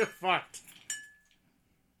you, you're fucked.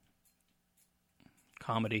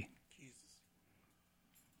 Comedy.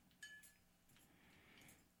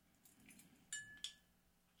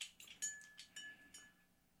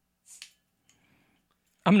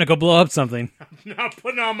 I'm gonna go blow up something. I'm not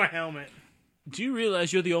putting on my helmet. Do you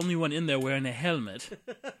realize you're the only one in there wearing a helmet?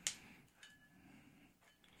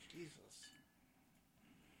 Jesus.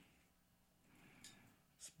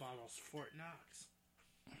 This bottle's Fort Knox.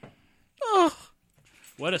 Oh.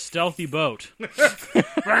 What a stealthy boat.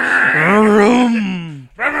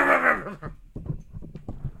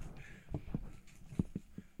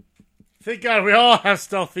 Thank God we all have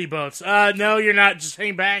stealthy boats. No, you're not. Just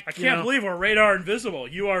hang back. I can't believe we're radar invisible.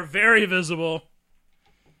 You are very visible.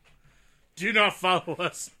 Do not follow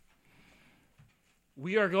us.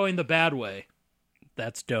 We are going the bad way.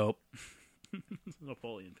 That's dope.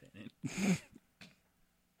 Napoleon painting.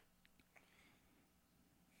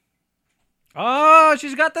 Oh,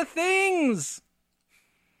 she's got the things.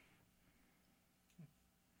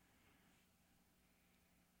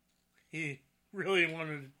 He really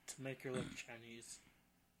wanted to make her look Chinese.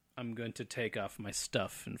 I'm going to take off my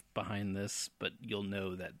stuff and behind this, but you'll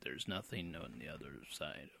know that there's nothing on the other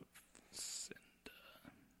side of this.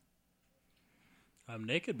 I'm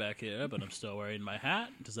naked back here, but I'm still wearing my hat.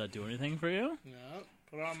 Does that do anything for you? No,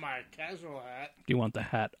 put on my casual hat. Do you want the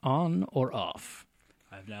hat on or off?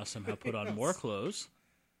 I've now somehow put on more clothes.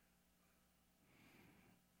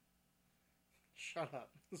 Shut up.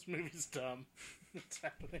 This movie's dumb. What's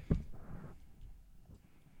happening?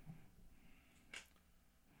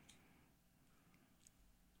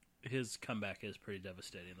 His comeback is pretty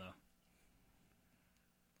devastating, though.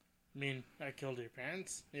 I mean, I killed your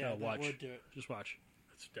parents? Yeah, No, watch. that would do it. Just watch.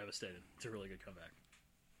 It's devastating. It's a really good comeback.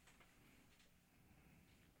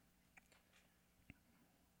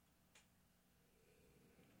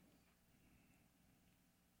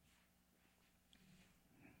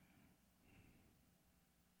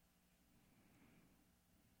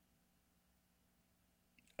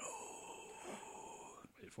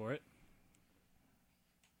 Wait for it.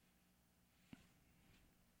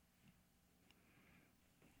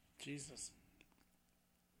 Jesus.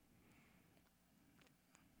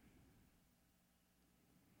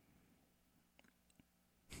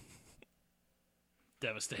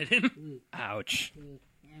 Devastating. Ouch.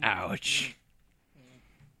 Ouch.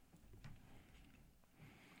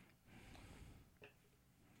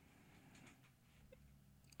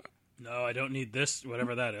 No, I don't need this,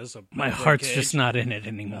 whatever that is. My heart's just not in it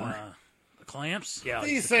anymore. The clamps? Yeah,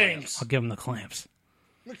 These things. I'll give him the clamps.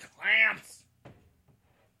 The clamps.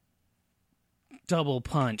 double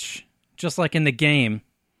punch, just like in the game.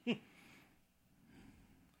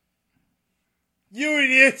 You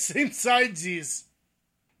idiots inside these.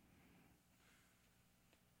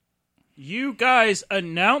 You guys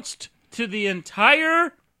announced to the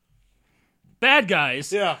entire bad guys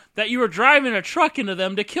that you were driving a truck into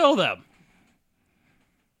them to kill them.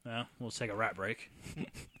 Well, we'll take a rat break.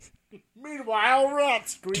 Meanwhile,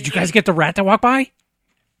 rats screaming. Did you guys get the rat to walk by?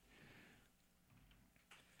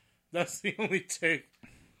 That's the only take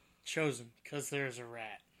chosen, because there's a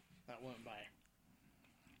rat that went by.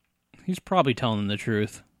 He's probably telling them the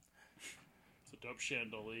truth. It's a dope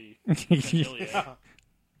chandelier.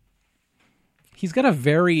 He's got a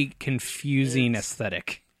very confusing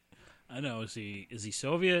aesthetic. I know. Is he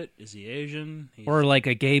Soviet? Is he Asian? Or like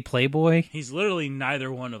a gay playboy? He's literally neither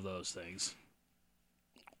one of those things.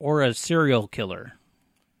 Or a serial killer.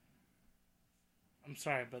 I'm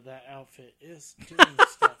sorry, but that outfit is doing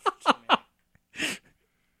stuff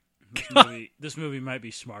to me. This movie might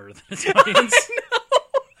be smarter than its audience.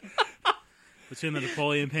 Between the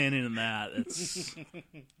Napoleon painting and that, it's...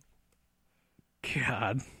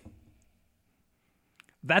 God.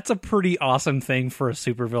 That's a pretty awesome thing for a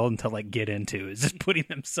supervillain to like get into, is just putting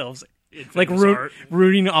themselves like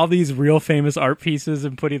rooting all these real famous art pieces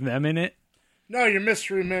and putting them in it. No, you're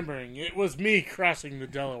misremembering. It was me crossing the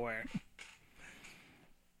Delaware.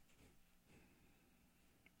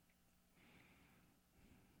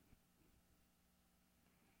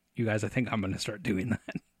 You guys, I think I'm going to start doing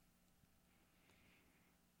that.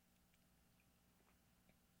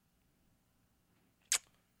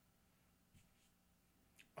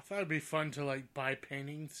 I thought it'd be fun to like buy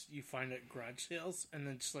paintings you find at garage sales and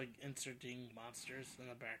then just like inserting monsters in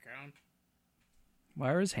the background.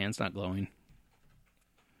 Why are his hands not glowing?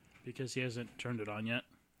 Because he hasn't turned it on yet.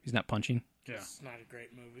 He's not punching? Yeah. It's not a great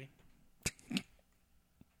movie.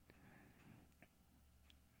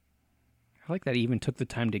 I like that he even took the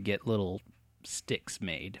time to get little sticks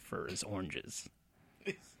made for his oranges.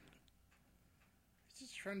 He's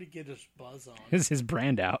just trying to get his buzz on. This is his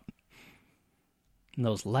brand out. And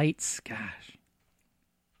those lights, gosh.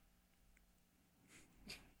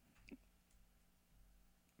 I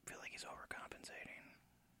feel like he's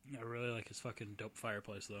overcompensating. I really like his fucking dope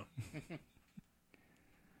fireplace, though.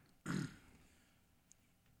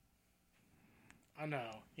 I know.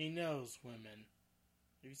 He knows women.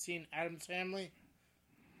 Have you seen Addams Family?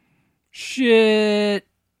 Shit.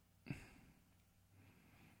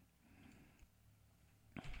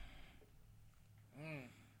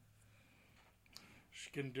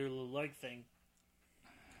 She can do a little leg thing.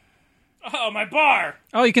 Oh, my bar!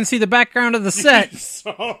 Oh, you can see the background of the set.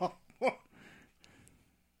 So...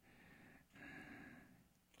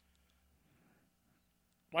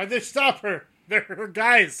 Why'd they stop her? They're her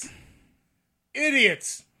guys.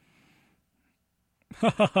 Idiots. Ha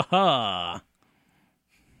ha ha ha.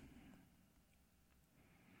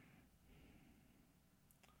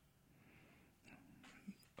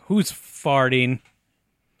 Who's farting?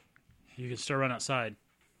 You can still run outside.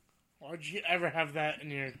 Why'd you ever have that in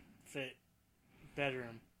your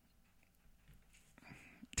bedroom?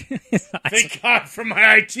 Thank God for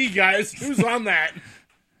my IT guys. Who's on that?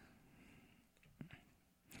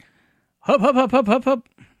 Hup, hup, hup, hup, hup, hup.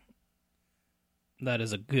 That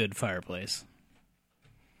is a good fireplace.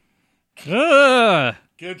 Ugh.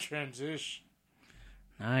 Good transition.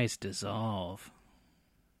 Nice dissolve.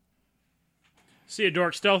 See a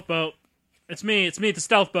dork stealth boat. It's me at the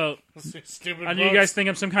stealth boat. Stupid I know you guys think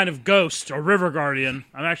I'm some kind of ghost or river guardian.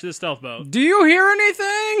 I'm actually the stealth boat. Do you hear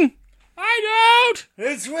anything? I don't!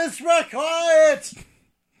 It's Whisper Quiet!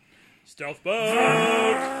 Stealth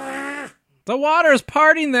boat! The water's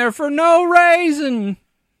parting there for no reason.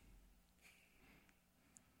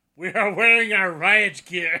 We are wearing our riot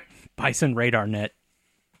gear. Bison radar net.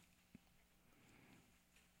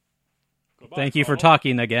 Thank you for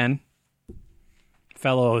talking again,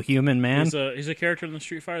 fellow human man. He's a character in the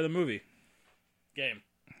Street Fighter the movie game.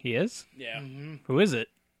 He is? Yeah. Mm-hmm. Who is it?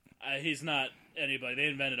 He's not anybody. They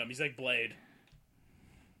invented him. He's like Blade.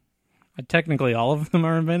 Technically, all of them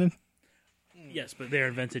are invented. Yes, but they're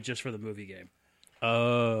invented just for the movie game.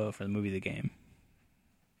 Oh, for the movie, the game.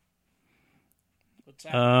 What's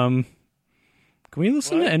that? Can we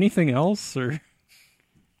listen What? to anything else, or?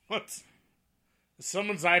 What? Is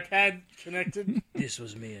someone's iPad connected? This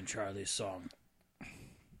was me and Charlie's song.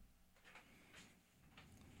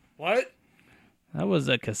 What? That was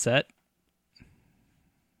a cassette.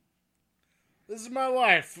 This is my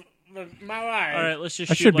wife. My wife. All right, let's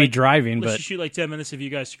just I shoot should be like, driving, let's but just shoot like 10 minutes of you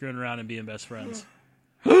guys screwing around and being best friends.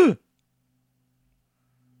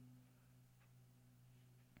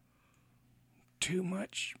 too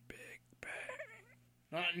much Big Bang.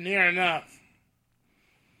 Not near enough.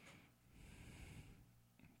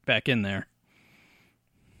 Back in there.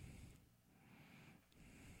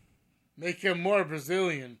 Make him more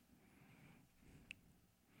Brazilian.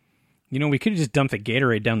 You know, we could have just dumped the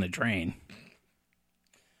Gatorade down the drain.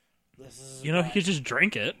 This is You know, you could just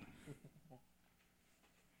drink it.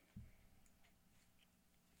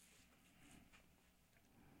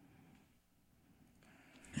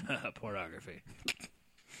 Pornography.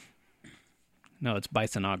 No, it's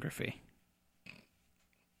bisonography.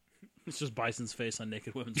 It's just Bison's face on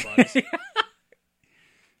naked women's bodies.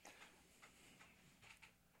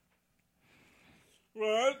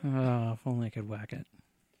 What? Oh, if only I could whack it.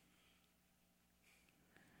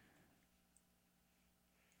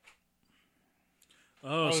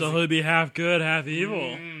 Oh, so he'll be half good, half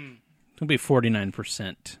evil. It'll be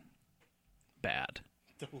 49% bad.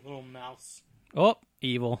 The little mouse. Oh,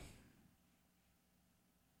 evil.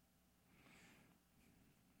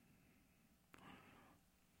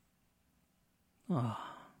 Oh.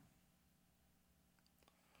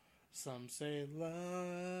 Some say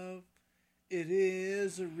love, it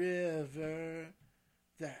is a river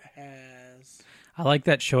that has I like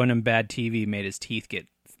that showing him bad TV made his teeth get,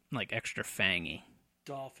 like, extra fangy.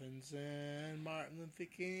 dolphins and Martin Luther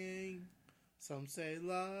King. Some say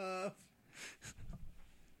love.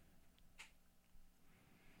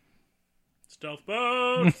 Stealth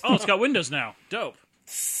boat. Oh, it's got windows now. Dope.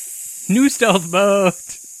 New stealth boat!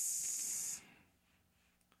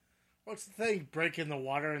 What's the thing breaking the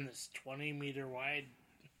water in this 20-meter wide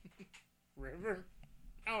river?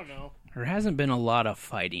 I don't know. There hasn't been a lot of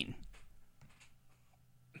fighting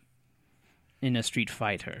in a Street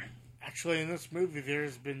Fighter. Actually, in this movie,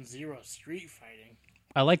 there's been zero street fighting.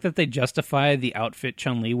 I like that they justify the outfit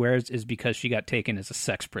Chun-Li wears is because she got taken as a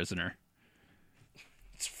sex prisoner.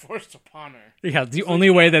 It's forced upon her. Yeah, the only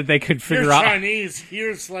way that they could figure You're out... Chinese.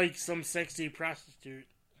 Here's like some sexy prostitute.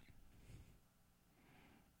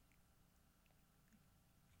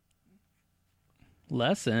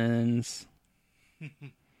 Lessons.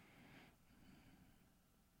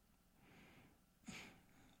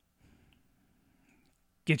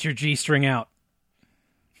 Get your G-string out.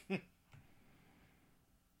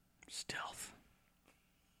 Stealth.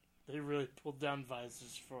 They really pulled down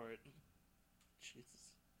visors for it. Jesus.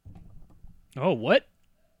 Oh, what?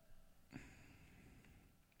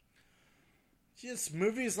 Just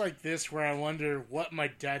movies like this where I wonder what my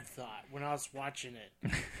dad thought when I was watching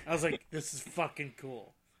it. I was like, this is fucking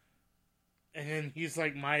cool. And then he's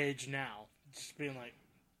like my age now. Just being like,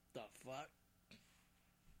 the fuck?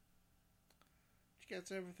 Did you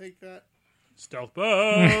guys ever think that? Stealth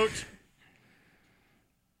boat.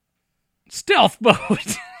 Stealth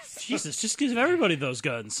boat! Jesus, just give everybody those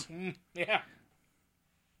guns. Yeah.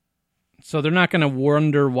 So they're not going to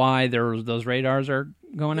wonder why those radars are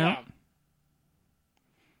going Yeah. out?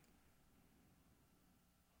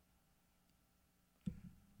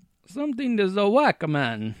 Something to the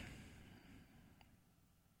Wackaman.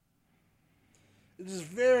 It is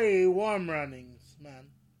very warm runnings, man.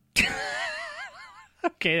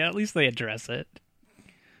 Okay, at least they address it.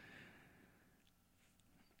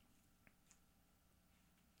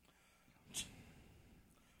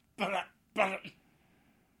 But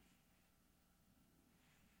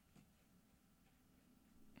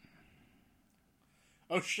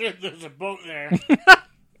oh shit, there's a boat there.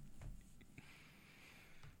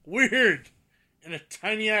 Weird. In a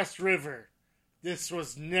tiny ass river. This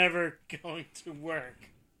was never going to work.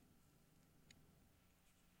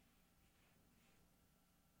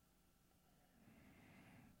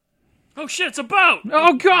 Oh shit, it's a boat!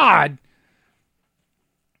 Oh, God!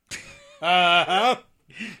 Uh-huh.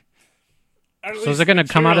 So is it gonna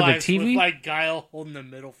come out of the TV? With, like, Guile holding the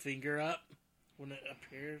middle finger up when it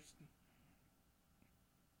appears.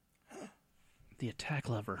 The attack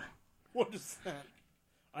lever. What is that?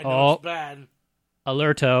 I know Oh. it's bad.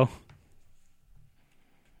 Alerto.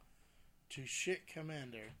 To shit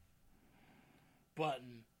commander.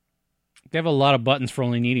 Button. They have a lot of buttons for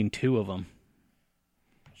only needing 2 of them.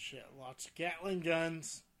 Shit, lots of Gatling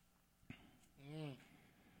guns.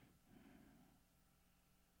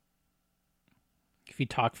 If you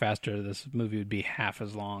talk faster, this movie would be half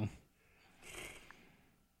as long.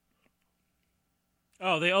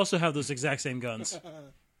 Oh, they also have those exact same guns.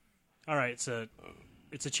 All right, it's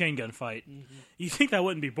a chain gun fight. Mm-hmm. You think that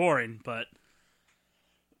wouldn't be boring, but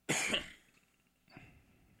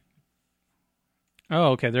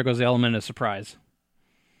Oh, okay, there goes the element of surprise.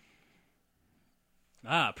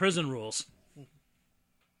 prison rules.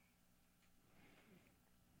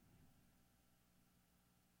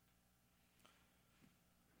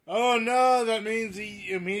 Oh no, that means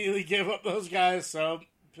he immediately gave up those guys, so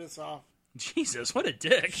piss off. Jesus, what a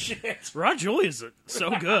dick. Shit. Ron Julia's so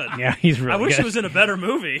good. Yeah, he's really I wish good. he was in a better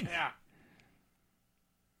movie. Yeah.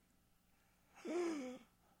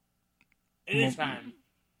 Anytime.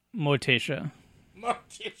 Morticia.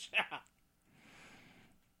 Morticia.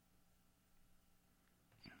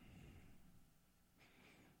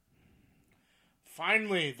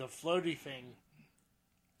 Finally, the floaty thing.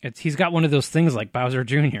 He's got one of those things like Bowser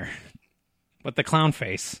Jr. with the clown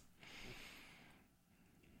face.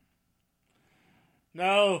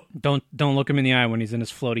 No. Don't look him in the eye when he's in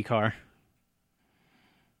his floaty car.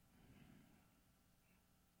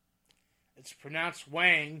 It's pronounced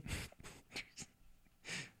Wang.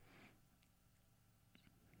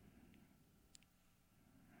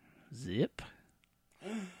 Zip.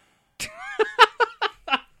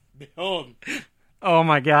 Behold. Oh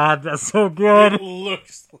my god, that's so good. It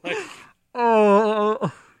looks like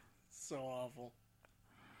Oh. so awful.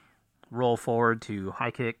 Roll forward to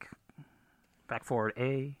high kick. Back forward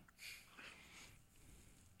A.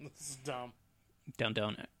 This is dumb.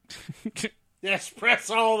 Down. Yes,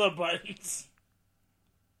 press all the buttons.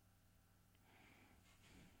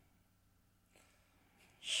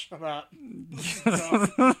 Shut up. This is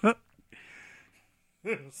dumb.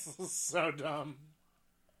 This is so dumb.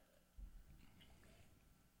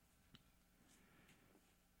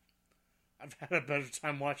 I've had a better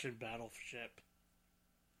time watching Battleship.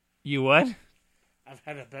 You what? I've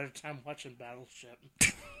had a better time watching Battleship.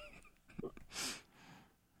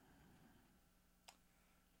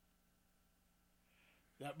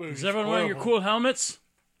 That movie's Is everyone wearing your horrible. cool helmets?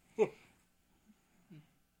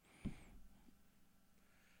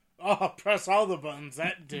 Oh, press all the buttons.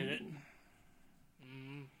 That did it.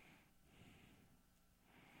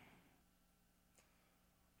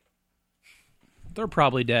 They're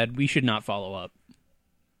probably dead. We should not follow up.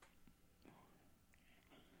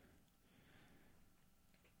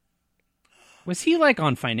 Was he like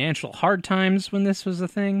on financial hard times when this was a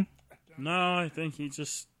thing? No, I think he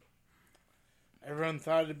just... Everyone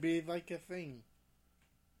thought it'd be like a thing.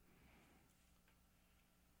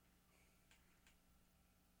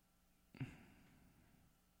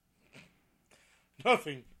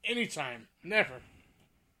 Nothing. Anytime. Never.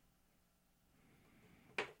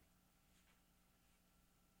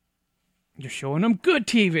 You're showing them good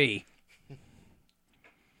TV.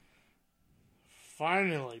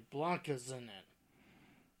 Finally, Blanca's in it.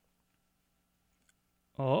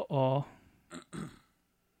 Uh-oh.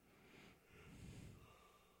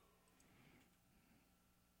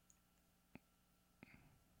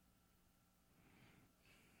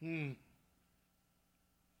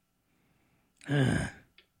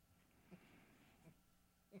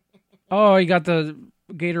 Oh, you got the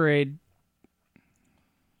Gatorade.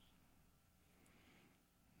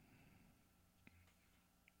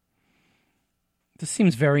 This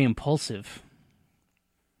seems very impulsive.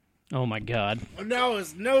 Oh my god. Oh no,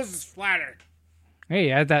 his nose is flatter. Hey,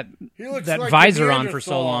 you had that He looks that like a visor on for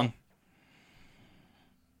so Neanderthal. long.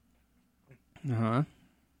 Uh-huh.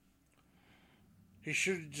 He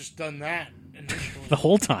should have just done that initially. The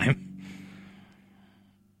whole time.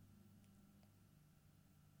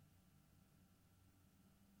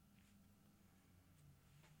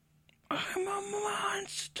 I'm a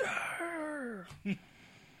monster.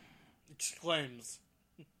 Exclaims.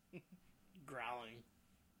 Growling.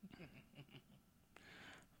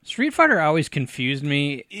 Street Fighter always confused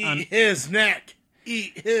me on Eat his neck.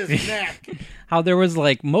 Eat his neck. how there was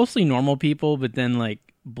like mostly normal people, but then like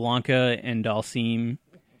Blanca and Dalsim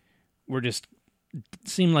were just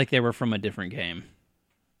seemed like they were from a different game.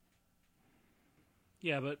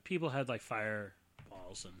 Yeah, but people had like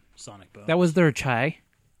fireballs and sonic bones. That was their chai.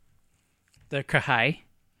 Their kahai.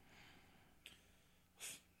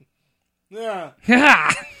 Yeah.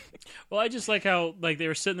 Well, I just like how like they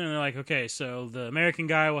were sitting there and they're like, okay, so the American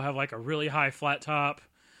guy will have like a really high flat top,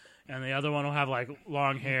 and the other one will have like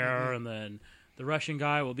long hair, and then the Russian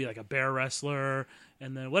guy will be like a bear wrestler,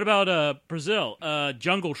 and then what about Brazil?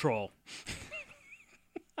 Jungle troll.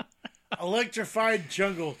 Electrified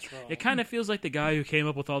jungle troll. It kind of feels like the guy who came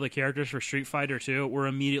up with all the characters for Street Fighter 2 were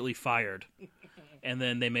immediately fired, and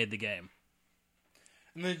then they made the game.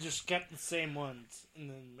 And they just kept the same ones and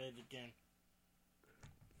then made it again.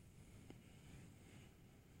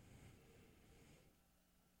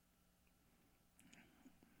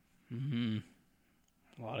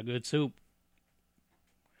 A lot of good soup.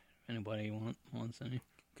 Anybody wants any?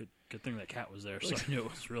 Good thing that cat was there, so I knew it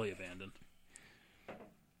was really abandoned.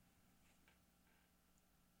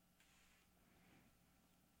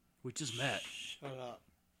 We just met. Shut up.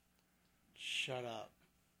 Shut up.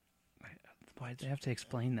 Why'd they have to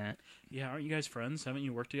explain that? Yeah, aren't you guys friends? Haven't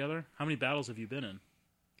you worked together? How many battles have you been in?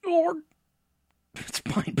 Lord, it's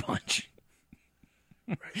Mind Punch.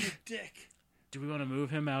 Right, you dick. Do we want to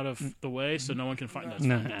move him out of the way so no one can find us?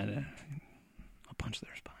 No. I'll punch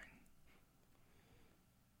their spine.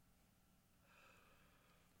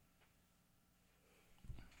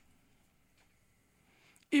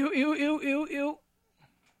 Ew, ew, ew, ew, ew.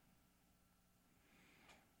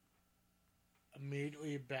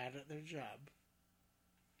 Immediately bad at their job.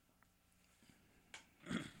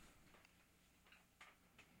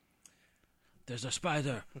 There's a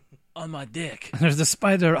spider on my dick. There's a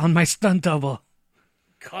spider on my stunt double.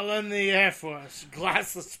 Call in the Air Force.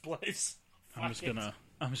 Glassless place. I'm just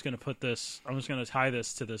gonna put this. I'm just gonna tie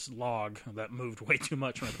this to this log that moved way too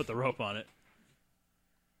much when I put the rope on it.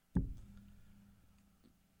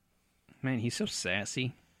 Man, he's so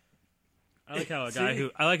sassy. I like how a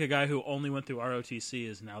guy who only went through ROTC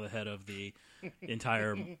is now the head of the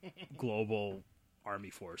entire global army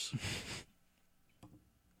force.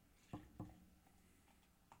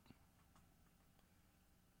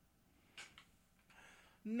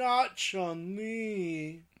 Not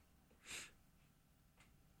Chun-Li.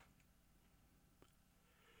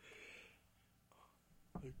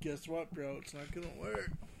 But guess what, bro? It's not gonna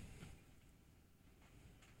work.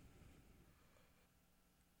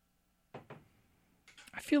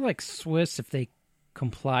 I feel like Swiss, if they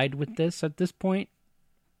complied with this at this point,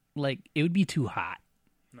 like, it would be too hot.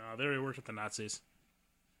 No, they already worked with the Nazis.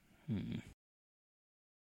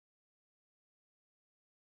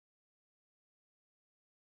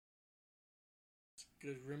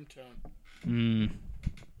 Good rim tone.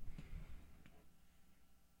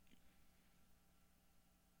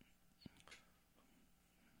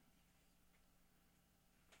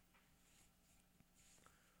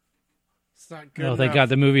 It's not good. Oh, thank God,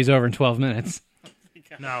 the movie's over in 12 minutes.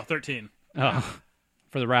 No, 13. Oh,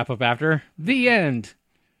 for the wrap up after the end.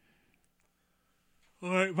 All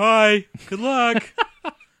right, bye. Good luck.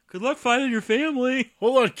 Good luck finding your family.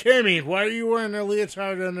 Hold on, Cammy. Why are you wearing a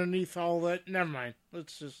leotard underneath all that? Never mind.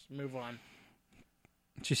 Let's just move on.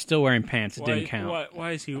 She's still wearing pants. It didn't count.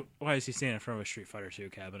 Why is he standing in front of a Street Fighter 2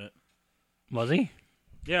 cabinet? Was he?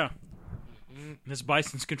 Yeah. This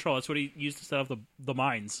Bison's control. That's what he used to set up the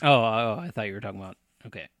mines. Oh, I thought you were talking about.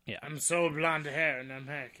 Okay, yeah. I'm so blonde hair and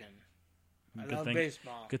American. I love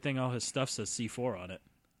baseball. Good thing all his stuff says C4 on it.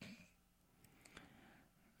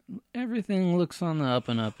 Everything looks on the up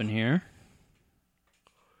and up in here.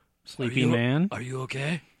 Sleepy man. Are you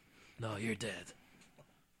okay? No, you're dead.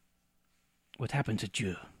 What happened to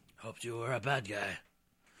you? Hoped you were a bad guy.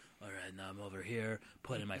 Alright, now I'm over here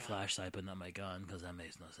putting my flashlight but not my gun because that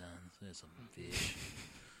makes no sense. There's some fish.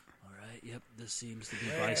 Alright, yep, this seems to be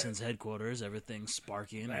Bison's headquarters. Everything's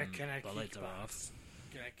sparking and the lights are off.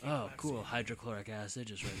 Oh, cool. Hydrochloric acid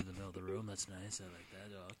just right in the middle of the room. That's nice. I like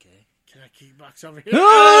that. Oh, okay. Can I kickbox over here?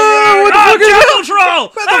 Oh, Jungle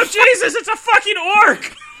Troll! Oh, Jesus, it's a fucking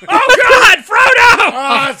orc! Oh, God, Frodo!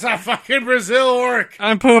 Oh, it's a fucking Brazil orc!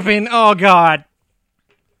 I'm pooping. Oh, God.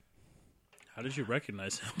 How did you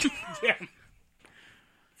recognize him? Damn.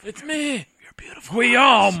 It's me! You're beautiful.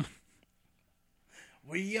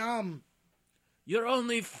 Weom! You're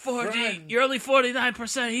only 40. Friend. You're only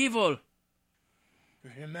 49% evil.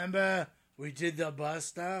 Remember, we did the bus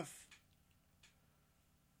stuff?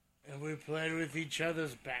 And we played with each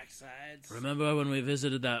other's backsides? Remember when we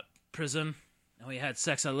visited that prison and we had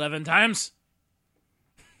sex 11 times?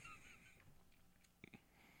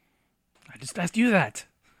 I just asked you that.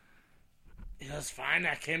 It was fine.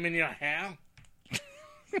 I came in your hair.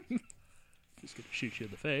 Just gonna shoot you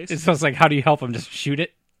in the face. It sounds like, how do you help him? Just shoot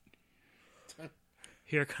it?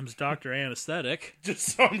 Here comes Dr. Anesthetic.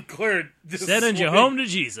 Just so I'm clear. Sending you home to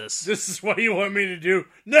Jesus. This is what you want me to do?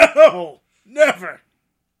 No! Never!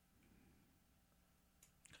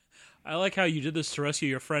 I like how you did this to rescue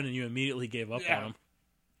your friend and you immediately gave up on him.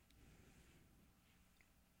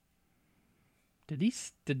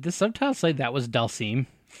 Did the subtitle say that was Dalsim?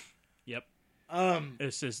 Yep.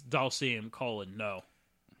 It says Dalsim, no.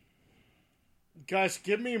 Guys,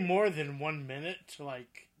 give me more than 1 minute to,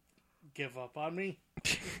 like, give up on me.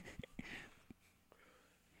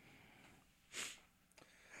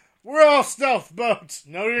 We're all stealth boats.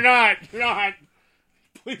 No, you're not. You're not.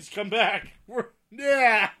 Please come back.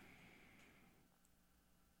 Yeah.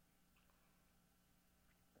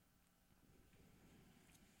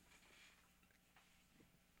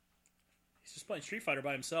 He's just playing Street Fighter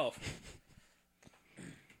by himself.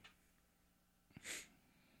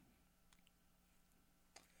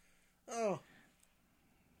 Oh.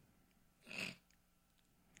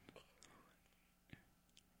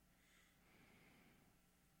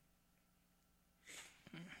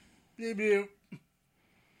 Beep, beep.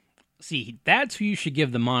 See, that's who you should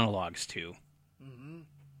give the monologues to.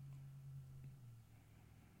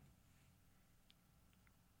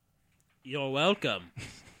 You're welcome.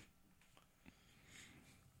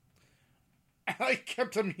 I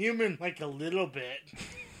kept him human like a little bit.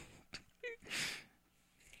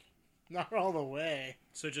 Not all the way.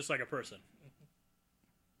 So just like a person.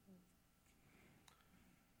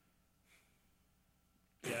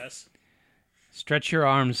 Yes. Stretch your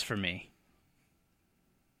arms for me.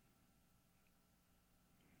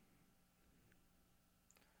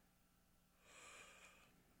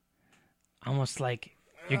 Almost like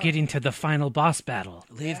you're getting to the final boss battle.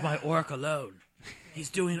 Leave my orc alone. He's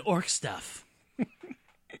doing orc stuff.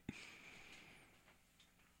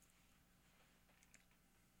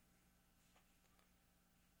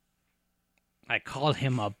 I call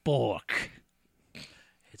him a bork.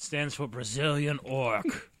 It stands for Brazilian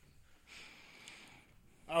orc.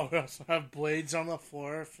 Oh, we also have blades on the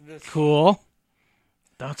floor for this. Cool.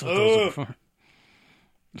 That's what those are for.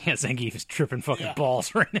 Yeah, Zangief is tripping fucking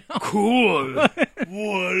balls right now. Cool.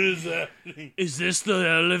 What is that? Is this the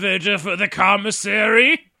elevator for the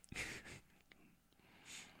commissary?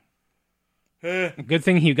 Good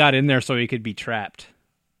thing he got in there so he could be trapped.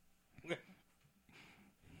 He's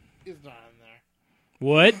not in there.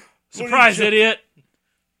 What? Surprise, idiot.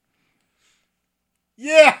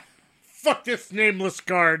 Yeah! Fuck this nameless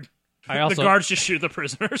guard. I also The guards just shoot the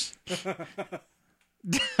prisoners. What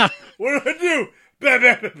do I do? Bam,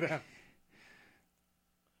 bam, bam, bam.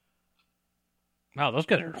 Wow, those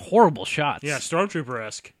guys are horrible shots. Yeah,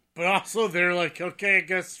 Stormtrooper-esque. But also, they're like, okay, I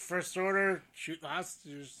guess first order, shoot the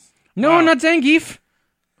hostages. No, Wow. not Zangief.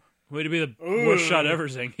 Way to be the worst shot ever,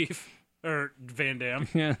 Zangief. Or Van Damme.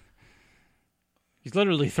 Yeah. He's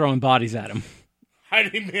literally throwing bodies at him.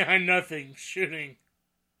 Hiding behind nothing, shooting.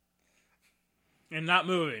 And not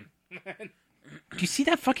moving. Do you see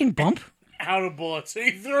that fucking bump? Out of bullets.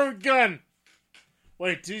 He threw a gun.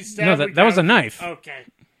 Wait, did he stab No, the that was guy? a knife. Okay.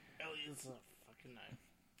 Oh, it's a fucking knife.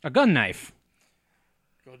 A gun knife.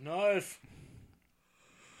 Good knife.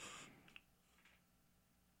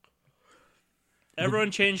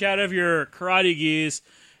 Everyone change out of your karate gis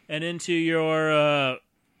and into your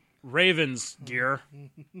Ravens gear.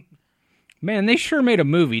 Man, they sure made a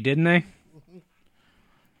movie, didn't they?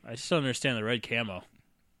 I just don't understand the red camo.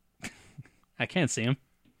 I can't see him.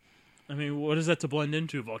 I mean, what is that to blend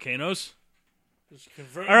into? Volcanoes? Just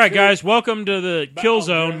convert All right, to- guys, welcome to the kill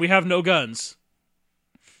zone. Battleground. We have no guns.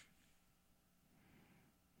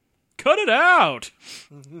 Cut it out!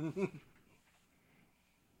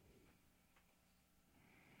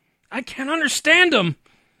 I can't understand him.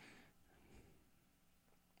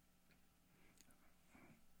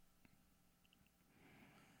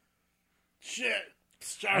 Shit.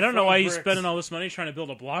 I don't know why he's bricks. spending all this money trying to build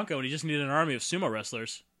a Blanco and he just needed an army of sumo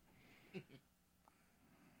wrestlers.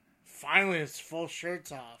 Finally, his full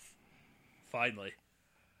shirt's off. Finally.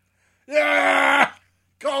 Yeah!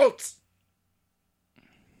 Colts!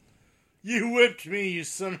 You whipped me, you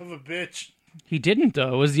son of a bitch. He didn't,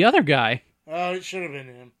 though. It was the other guy. Oh, it should have been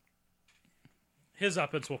him. His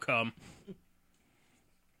uppance will come.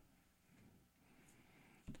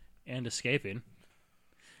 And escaping.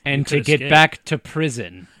 And to could get escape. back to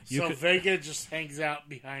prison. You So could- Vega just hangs out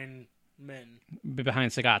behind men.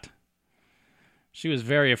 Behind Sagat. She was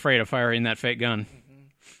very afraid of firing that fake gun.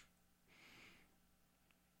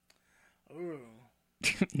 Ooh.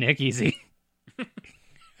 Nick, easy.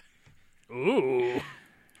 Ooh.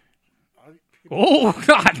 Oh,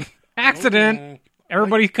 God. Accident. Ooh.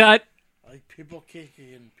 Everybody's cut. Like people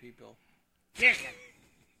kicking people. Kicking.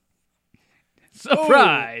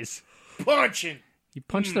 Surprise. Punching. You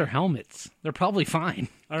punch their helmets. They're probably fine.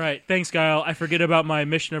 All right, thanks, Guile. I forget about my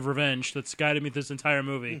mission of revenge that's guided me this entire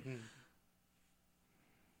movie.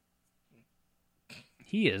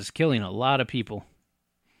 He is killing a lot of people.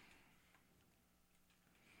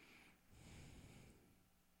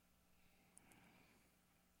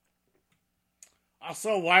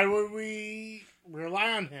 Also, why would we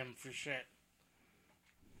rely on him for shit?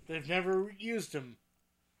 They've never used him.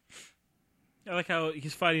 I like how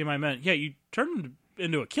he's fighting my men. Yeah, you turned him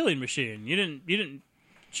into a killing machine. You didn't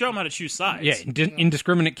show him how to choose sides. Yeah,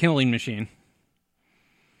 indiscriminate killing machine.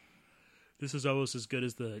 This is almost as good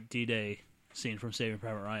as the D-Day scene from Saving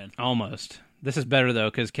Private Ryan. Almost. This is better, though,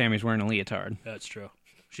 because Cammy's wearing a leotard. That's true.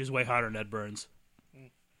 She's way hotter than Ed Burns.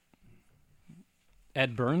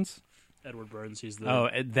 Ed Burns? Edward Burns. He's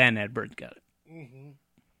the Then Ed Burns got it. Mm-hmm.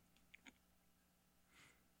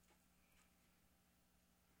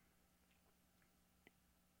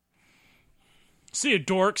 See you,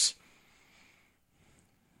 dorks.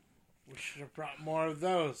 We should have brought more of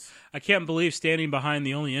those. I can't believe standing behind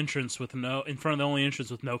the only entrance with in front of the only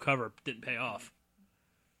entrance with no cover didn't pay off.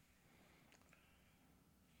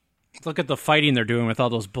 Look at the fighting they're doing with all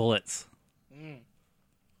those bullets.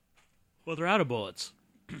 Well, they're out of bullets.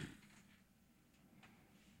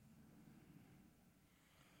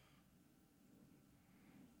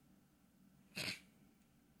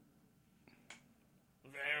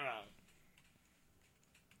 Very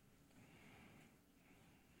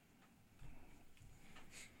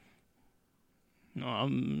well.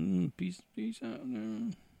 Peace out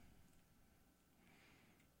there.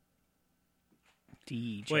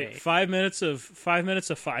 DJ. Wait, 5 minutes of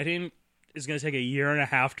fighting is going to take a year and a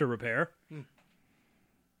half to repair.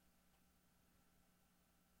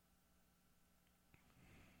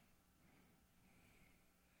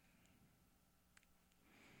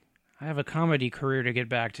 I have a comedy career to get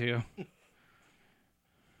back to.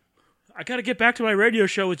 I got to get back to my radio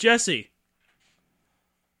show with Jesse.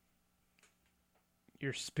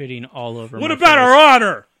 You're spitting all over What my about face. our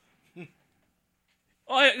honor?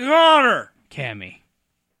 Honor. Cammy?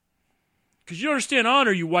 Because you understand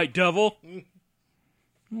honor, you white devil.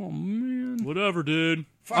 Oh, man. Whatever, dude.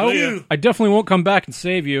 Fuck you. I definitely won't come back and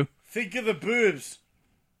save you. Think of the boobs.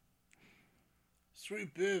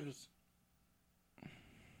 Sweet boobs.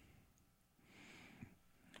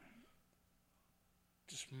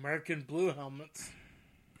 Just American blue helmets.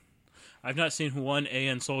 I've not seen one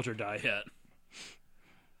AN soldier die yet.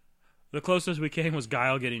 The closest we came was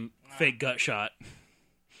Guile getting fake gut shot.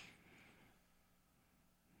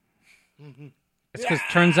 It's because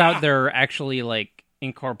turns out they're actually, like,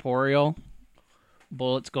 incorporeal.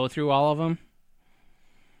 Bullets go through all of them.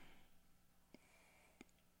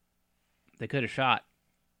 They could have shot.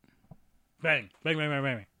 Bang. Bang, bang,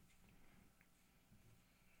 bang,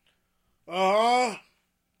 bang.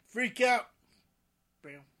 Freak out.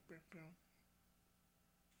 Bam, bam, bam.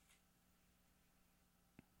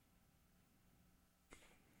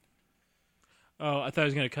 Oh, I thought I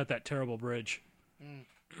was going to cut that terrible bridge.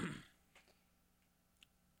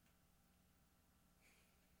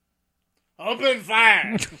 Open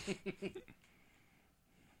fire.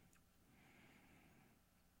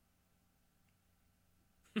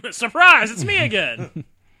 Surprise, it's me again.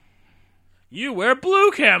 You wear blue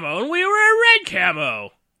camo and we wear red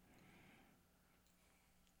camo.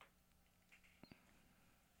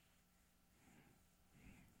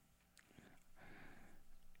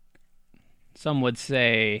 Some would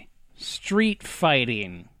say street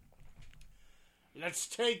fighting. Let's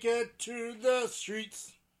take it to the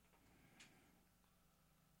streets.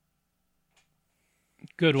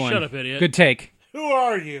 Good one. Shut up, idiot. Good take. Who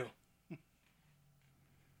are you?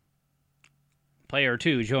 Player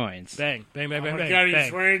 2 joins. Bang, bang, bang, Oh bang, my bang, god, he's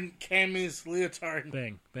bang, wearing Cammy's leotard.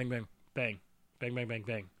 bang, bang, bang, bang, bang, bang, bang, bang, bang,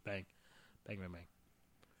 bang, bang, bang,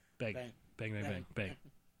 bang, bang, bang, bang, bang,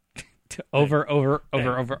 Over.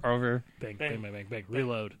 bang, bang, bang, bang, bang,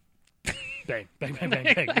 reload. Bang, bang, bang, bang, bang,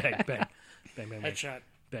 bang, bang, bang, bang, bang, Headshot.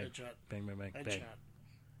 bang, Headshot. bang, bang, bang, bang, Headshot.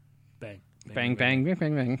 bang, Bang, bang, bang,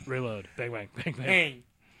 bang, bang. reload, bang, bang, bang, bang, Hang.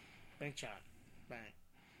 Bang shot. Bang.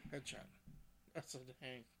 Headshot. That's a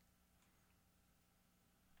hang.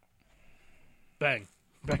 bang,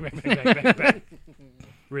 bang, bang, bang, bang, bang, bang,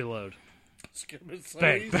 reload, This could have been so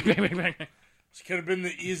bang, easy. bang, bang, bang, bang. This could have been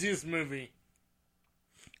the easiest movie.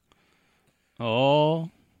 Oh,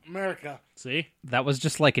 America. See? that was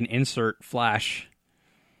just like an insert flash.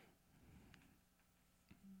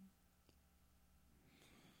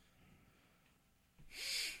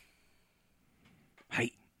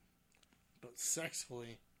 Hey. But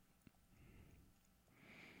sexually.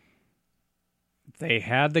 They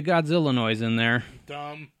had the Godzilla noise in there.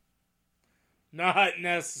 Dumb. Not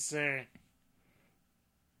necessary.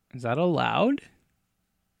 Is that allowed?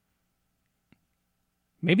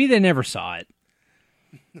 Maybe they never saw it.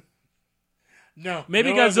 No.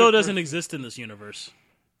 Maybe no Godzilla other doesn't person. exist in this universe.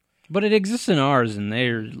 But it exists in ours, and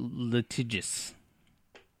they're litigious.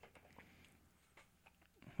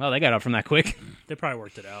 Well, they got up from that quick. They probably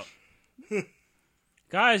worked it out.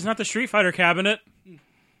 Guys, not the Street Fighter cabinet.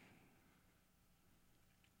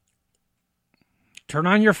 Turn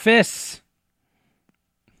on your fists.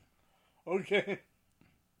 Okay.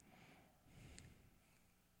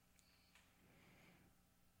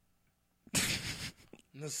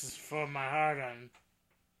 This is for my heart on.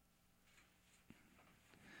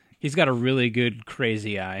 He's got a really good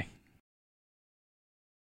crazy eye.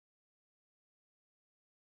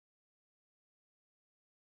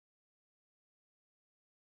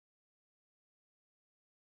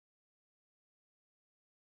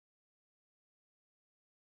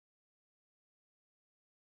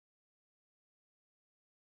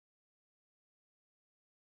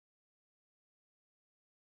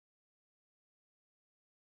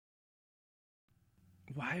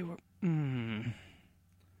 Why?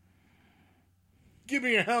 Give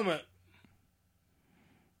me your helmet.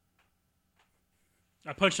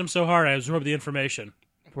 I punched him so hard I absorbed the information.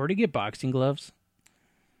 Where'd he get boxing gloves?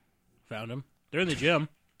 Found him. They're in the gym.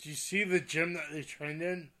 Do you see the gym that they trained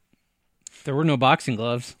in? There were no boxing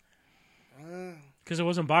gloves. Because it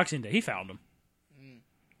wasn't Boxing Day. He found them.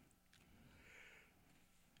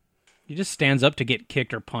 He just stands up to get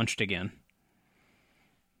kicked or punched again.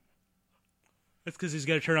 That's because he's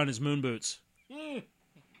got to turn on his moon boots.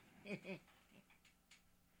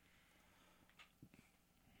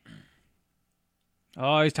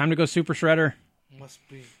 Oh, it's time to go Super Shredder.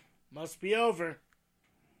 Must be over.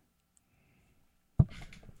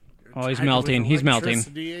 Oh, he's Tied melting. with He's melting.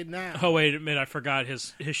 electricity now. Oh, wait a minute. I forgot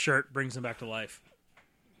his shirt brings him back to life.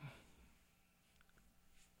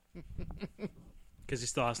 Because he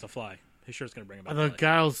still has to fly. His shirt's going to bring him back to The life.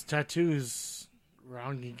 gal's tattoo's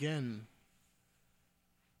wrong again.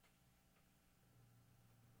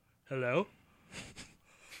 Hello?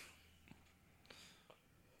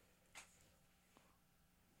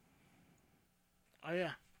 Oh,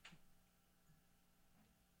 yeah.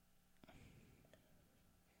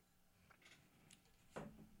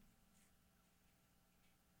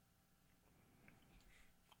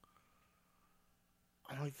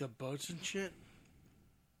 I like the boats and shit.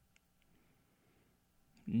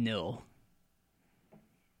 Nil.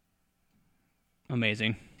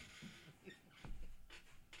 Amazing.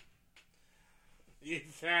 You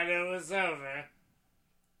thought it was over.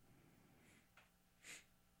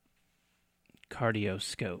 Cardio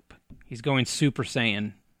scope. He's going Super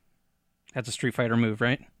Saiyan. That's a Street Fighter move,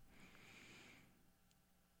 right?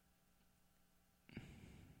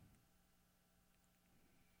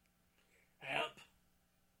 Help.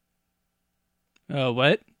 Oh,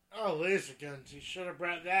 what? Oh, laser guns. You should have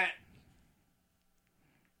brought that.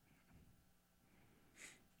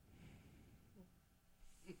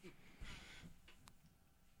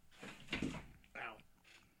 Ow.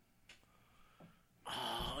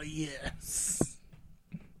 Oh, yes.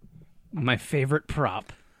 My favorite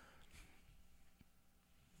prop.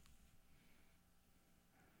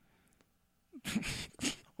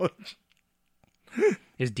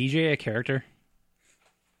 Is DJ a character?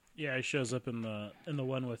 Yeah, he shows up in the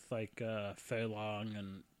one with like Fei Long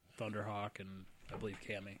and Thunderhawk and I believe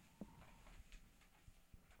Cammy.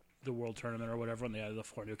 The World Tournament or whatever, when they added the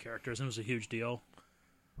 4 new characters, and it was a huge deal.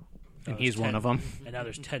 And he's one of them. And now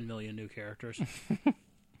there's 10 million new characters.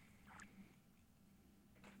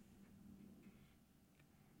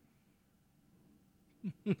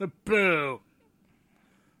 Boo.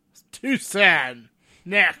 It's too sad.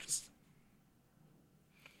 Next.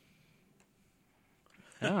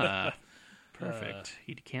 Ah, perfect.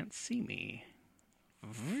 He can't see me.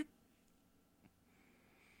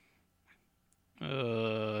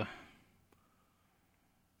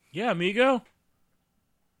 Yeah, amigo.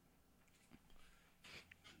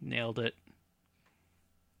 Nailed it.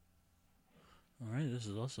 All right, this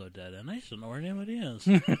is also a dead end. I just don't know where anybody is.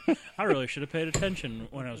 I really should have paid attention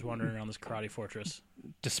when I was wandering around this karate fortress.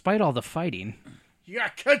 Despite all the fighting. You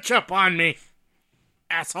got ketchup on me,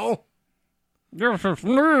 asshole. I'm so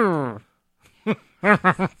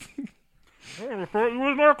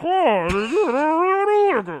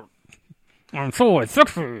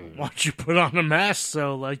sexy. Why'd you put on a mask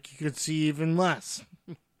so like you could see even less?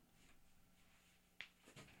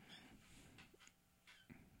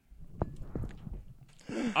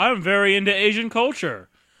 I'm very into Asian culture.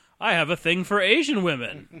 I have a thing for Asian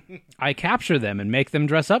women. I capture them and make them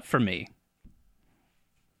dress up for me.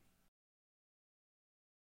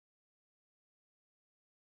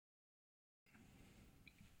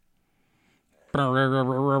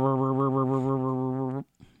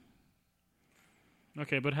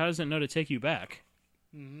 Okay, but how does it know to take you back?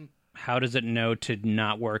 How does it know to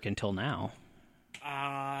not work until now?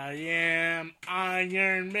 I am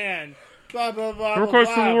Iron Man. Blah, blah, blah, Look blah, at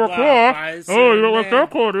blah, some blah, more clock. blah, Oh, you don't like Superman.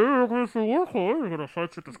 that card, do you? Look at some more card. You're gonna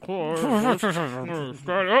fight with this card. There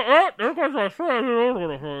goes my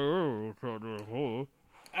friend.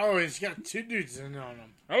 Oh, he's got 2 dudes in on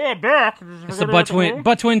him. Oh, I'm back. It's the butt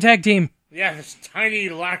twin tag team. Yeah, this tiny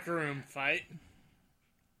locker room fight.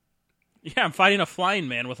 Yeah, I'm fighting a flying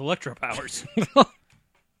man with electro powers.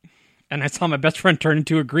 And I saw my best friend turn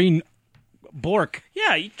into a green Bork.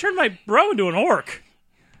 Yeah, you turned my bro into an orc.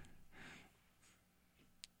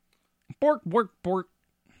 Bork, bork, bork.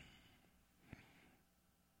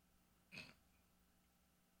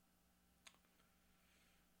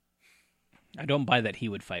 I don't buy that he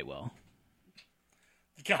would fight well.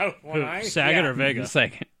 The guy with one eye. Sagat Yeah. or Vega? Just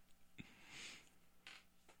like,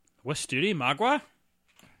 West Studi? Magua?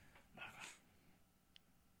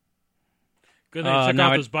 Good thing you took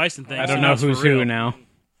now out those bison things. I don't so know now it's who's for real. who now.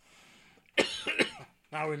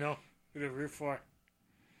 Now we know who to root for.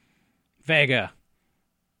 Vega.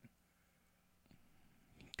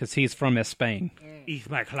 Because he's from Spain. Eat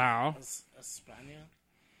my claw. Espana?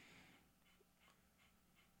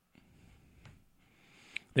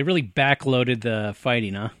 They really backloaded the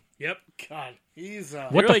fighting, huh? Yep. God, he's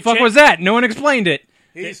What really the fuck cha- was that? No one explained it.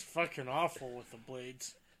 he's fucking awful with the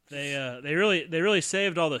blades. They really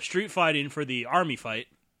saved all the street fighting for the army fight.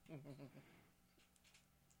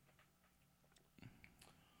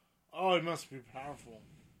 Oh, he must be powerful.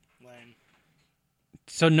 Lame.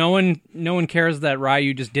 So no one cares that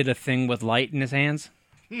Ryu just did a thing with light in his hands?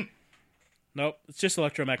 Nope, it's just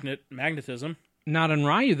electromagnetism. Not on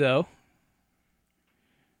Ryu, though.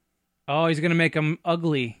 Oh, he's gonna make him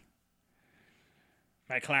ugly.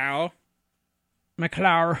 My claw. My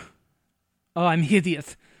claw. Oh, I'm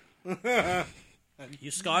hideous.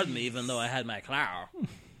 You scarred me even though I had my claw.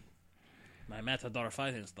 My matador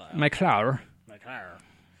fighting style. My claw. My claw.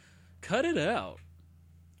 Cut it out.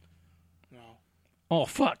 No. Oh,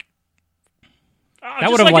 fuck. Oh, That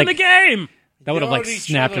just would've, like in like- the game. That would have, Yell like, at each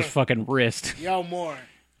snapped other. his fucking wrist. Yell more.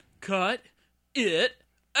 Cut it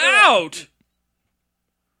out.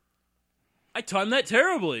 I timed that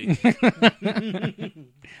terribly.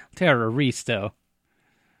 Terroristo.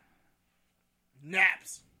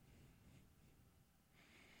 Naps.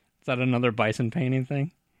 Is that another bison painting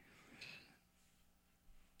thing?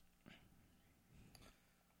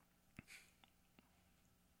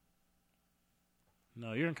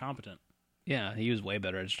 No, you're incompetent. Yeah, he was way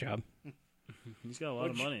better at his job. He's got a lot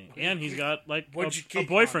of What'd you- money, what'd and you he's keep- got like what'd you a keep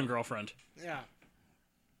boyfriend, on? girlfriend. Yeah.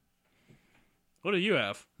 What do you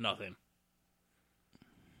have? Nothing.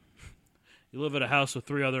 You live at a house with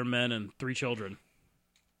 3 other men and 3 children.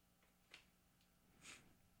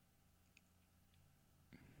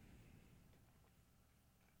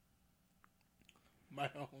 My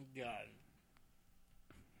own God.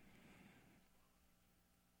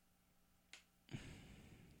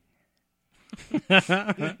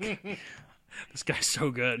 This guy's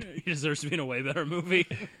so good. He deserves to be in a way better movie.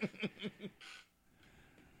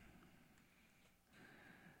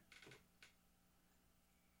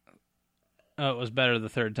 Oh, it was better the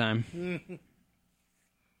third time.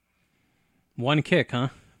 One kick, huh?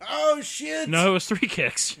 Oh, shit. No, it was 3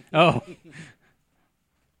 kicks. Oh.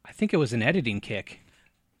 I think it was an editing kick.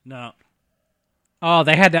 No. Oh,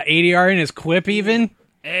 they had the ADR in his quip even?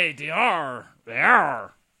 ADR.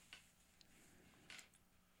 There.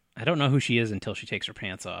 I don't know who she is until she takes her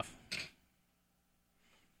pants off.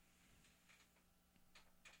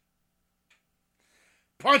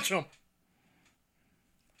 Punch him.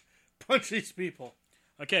 Punch these people.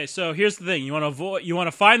 Okay, so here's the thing: you want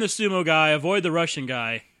to find the sumo guy, avoid the Russian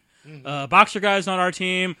guy. Boxer guy's not our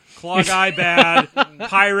team. Claw guy bad.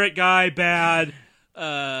 Pirate guy bad.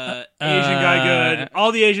 Asian guy good.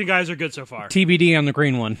 All the Asian guys are good so far. TBD on the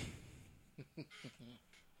green one.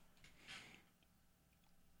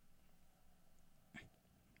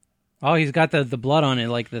 Oh, he's got the blood on it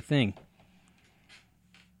like the thing.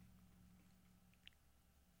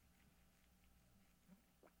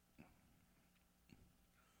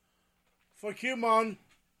 Fuck you, man.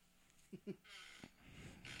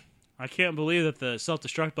 I can't believe that the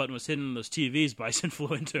self-destruct button was hidden in those TVs Bison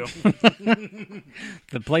flew into.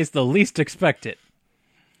 The place the least expect it.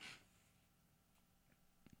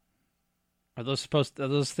 Are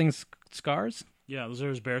those things scars? Yeah, those are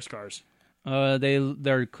his bear scars.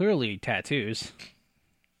 They're clearly tattoos.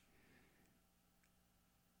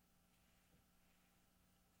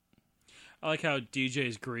 I like how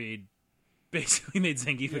DJ's greed basically made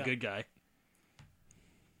Zangief a good guy.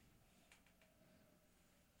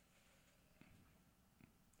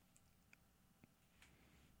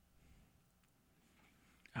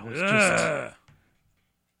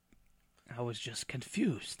 I was just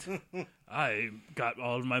confused. I got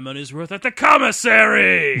all of my money's worth at the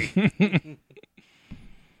commissary.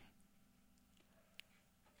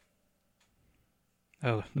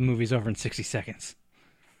 Oh, the movie's over in 60 seconds.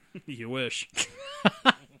 You wish.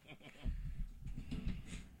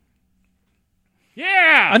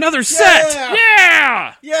 Yeah! Another set!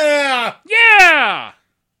 Yeah! Yeah. Yeah!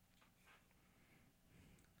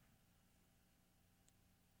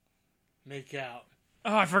 Make out.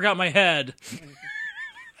 Oh, I forgot my head.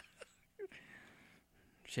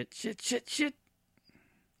 Shit.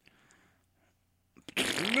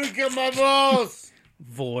 Look at my balls.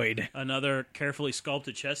 Void. Another carefully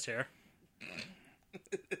sculpted chest hair.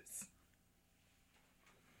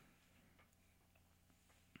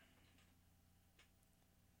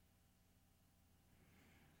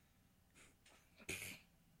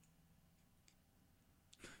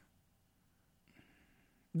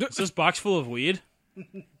 Is this box full of weed?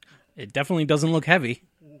 It definitely doesn't look heavy.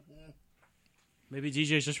 Maybe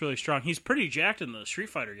DJ's just really strong. He's pretty jacked in the Street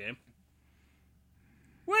Fighter game.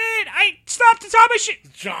 Wait, I stopped the time machine.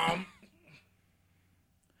 Jump.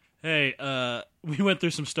 Hey, we went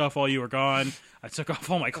through some stuff while you were gone. I took off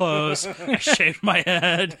all my clothes. I shaved my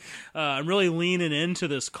head. I'm really leaning into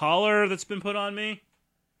this collar that's been put on me.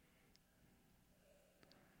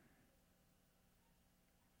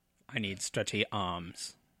 I need stretchy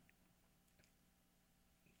arms.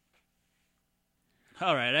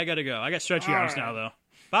 All right, I gotta go. I got stretchy arms right. now, though.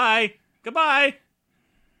 Bye. Goodbye.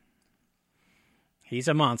 He's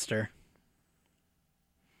a monster.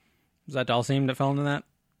 Was that Dalsim that fell into that?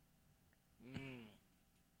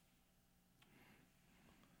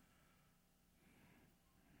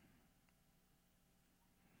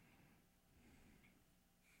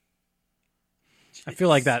 I feel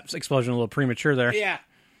like that explosion a little premature there. Yeah.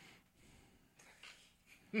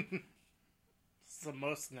 It's the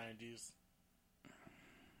most 90s.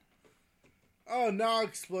 Oh, now it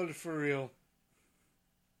exploded for real.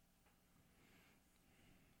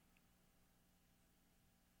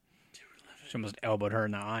 She almost elbowed her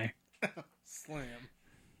in the eye. Slam.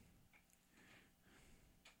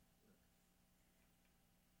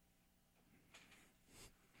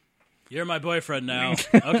 You're my boyfriend now.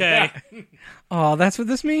 Okay. Oh, that's what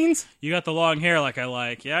this means? You got the long hair like I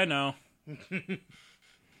like. Yeah, I know.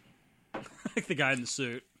 Like the guy in the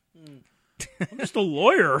suit. I'm just a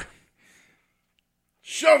lawyer.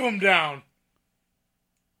 Shove him down.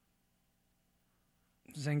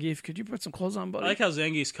 Zangief, could you put some clothes on, I buddy? like how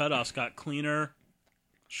Zangief's cutoffs got cleaner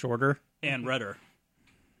Shorter. and redder.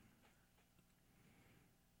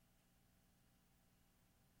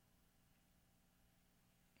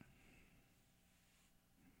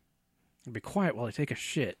 Be quiet while I take a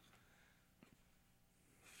shit.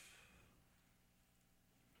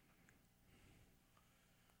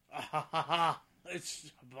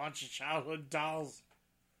 It's a bunch of childhood dolls.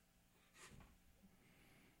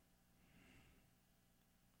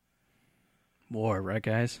 War, right,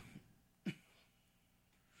 guys?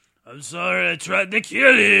 I'm sorry I tried to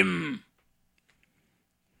kill him.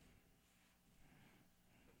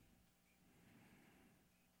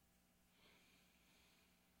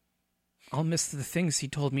 I'll miss the things he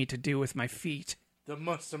told me to do with my feet. The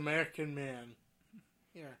most American man.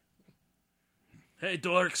 Here. Hey,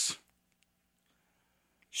 dorks.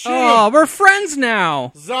 Shoot Oh, him! we're friends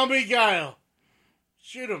now! Zombie Guile!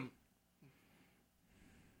 Shoot him!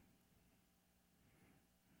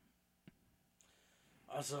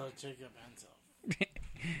 Also, take a pencil.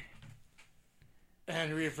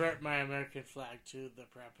 And revert my American flag to the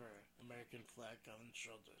proper American flag on the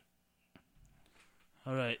shoulder.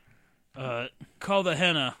 All right. Call the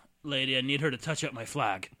henna lady. I need her to touch up my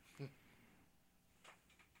flag.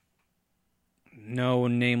 No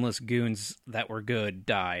nameless goons that were good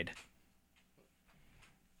died.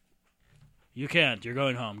 You can't. You're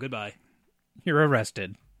going home. Goodbye. You're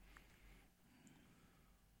arrested.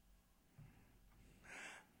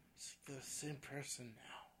 It's the same person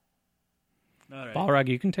now. All right. Balrog,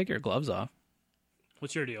 you can take your gloves off.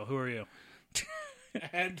 What's your deal? Who are you?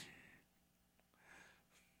 And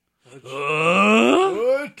Uh?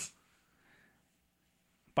 what?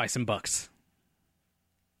 Buy some bucks.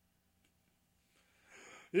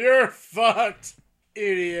 You're fucked,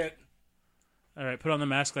 idiot. All right. Put on the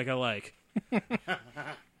mask like I like.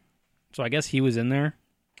 So I guess he was in there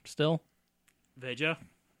still? Veja?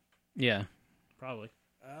 Yeah. Probably.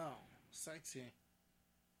 Oh, sexy.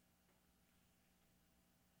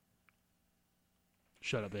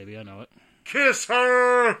 Shut up, baby. I know it. Kiss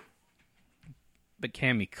her! But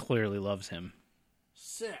Cammy clearly loves him.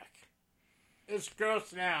 Sick. It's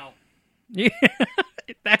gross now. Yeah.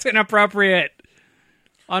 That's inappropriate.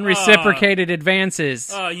 Unreciprocated advances.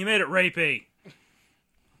 Oh, you made it rapey.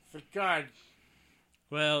 For God.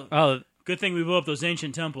 Well, Oh, good thing we blew up those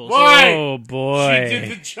ancient temples. Why? oh boy. She did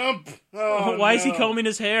the jump. Oh, Why is he no. combing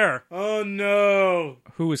his hair? Oh, no.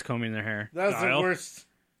 Who was combing their hair? That's Guile. the worst.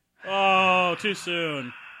 Oh, too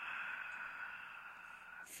soon.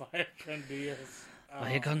 Fire con Dios. Oh.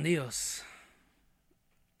 Vaya con Dios.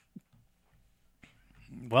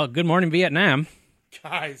 Well, good morning, Vietnam.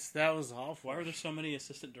 Guys, that was awful. Why are there so many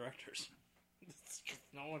assistant directors?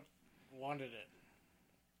 No one wanted it.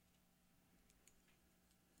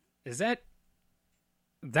 Is that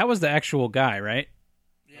was the actual guy, right?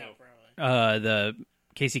 Yeah, Oh. probably. The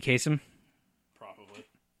Casey Kasem. Probably.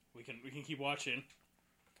 We can keep watching.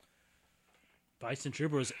 Bison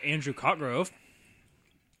Trooper was Andrew Cotgrove.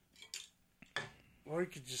 Or we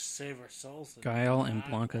could just save our souls. Guile and not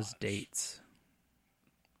Blanca's watch. dates.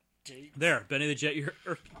 Date. There, Benny the Jet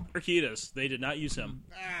Urquidez. They did not use him.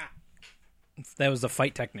 Ah. That was the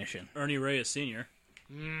fight technician. Ernie Reyes Sr.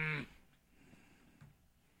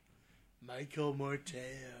 Michael Morteo.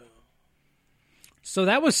 So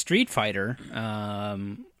that was Street Fighter.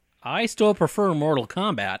 I still prefer Mortal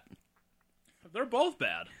Kombat. They're both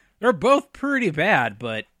bad. They're both pretty bad,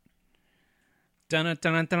 but dun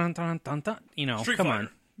dun dun dun dun dun. You know, Street come Fighter. on.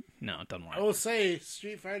 No, it doesn't I work. will say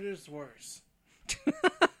Street Fighter's worse.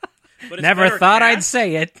 But it's Never better thought I'd cast,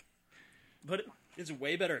 say it. But it's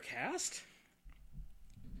way better cast.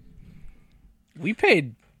 We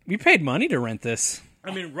paid money to rent this.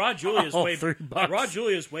 I mean, Rod Julia is Oh, way $3. Rod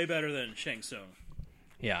Julia is way better than Shang Tsung.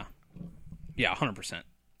 Yeah, 100%.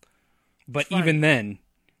 But fine. even then,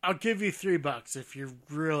 I'll give you $3 if you're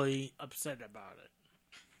really upset about it.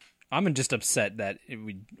 I'm just upset that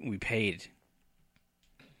we paid.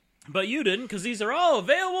 But you didn't, because these are all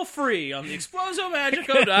available free on the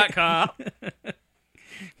ExplosoMagico.com.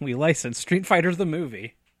 We licensed Street Fighter the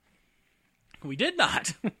movie. We did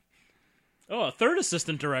not. Oh, a third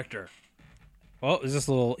assistant director. Well, is this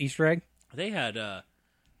a little Easter egg? They had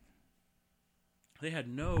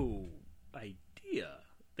no idea.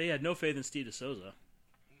 They had no faith in Steve DeSouza.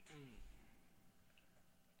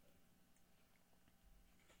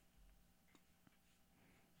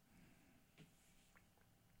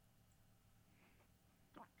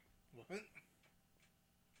 What?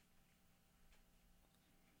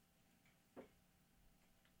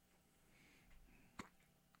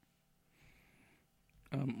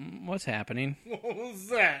 What's happening? What was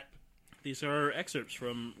that? These are excerpts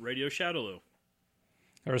from Radio Shadowloo.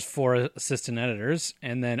 There was 4 assistant editors,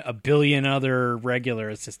 and then a billion other regular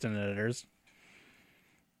assistant editors.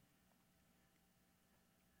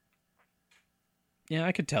 Yeah,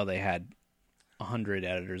 I could tell they had 100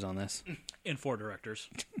 editors on this. And 4 directors.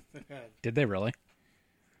 Did they really?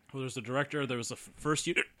 Well, there was a director, there was a first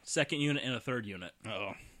unit, second unit, and a third unit.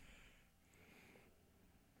 Oh.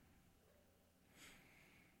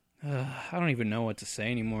 I don't even know what to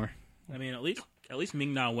say anymore. I mean, at least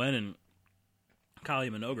Ming Na Wen and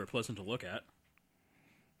Kali Minogue are pleasant to look at.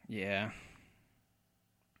 Yeah.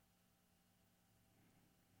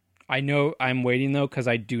 I know I'm waiting, though, because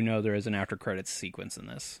I do know there is an after credits sequence in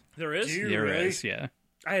this. There is? Do you There really? is, yeah.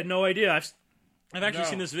 I had no idea. I've actually No.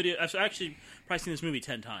 seen this video. I've actually probably seen this movie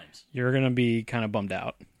 10 times. You're going to be kind of bummed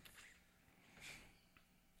out.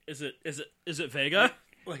 Is it Vega?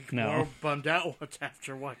 Like, No. more bummed out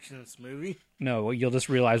after watching this movie. No, you'll just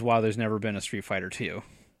realize why there's never been a Street Fighter 2.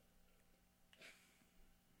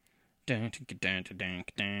 Dun, dun, dun, dun,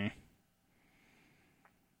 dun.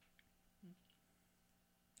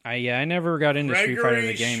 I never got into Street Fighter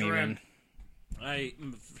the Gregory game Shrimp.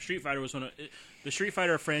 even. Street Fighter was one of the Street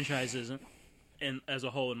Fighter franchises, and as a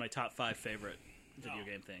whole, in my top 5 favorite video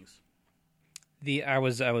game things. I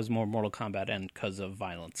was more Mortal Kombat end because of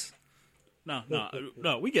violence.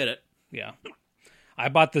 No, we get it. Yeah. I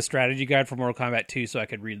bought the strategy guide for Mortal Kombat 2 so I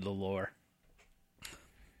could read the lore.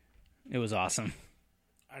 It was awesome.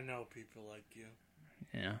 I know people like you.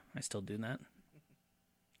 Yeah, I still do that.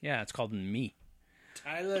 Yeah, it's called Me.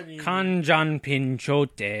 Tyler, you Kanjan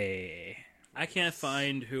Pinchote. I can't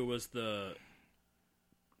find who was the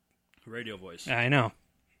radio voice. I know.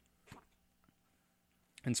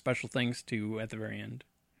 And special things, too, at the very end.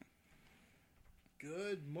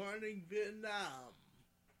 Good morning, Vietnam.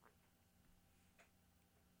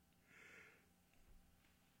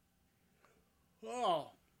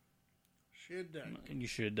 Oh, shit done. You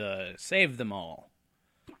should save them all.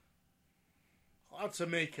 Lots of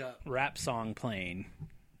makeup. Rap song playing.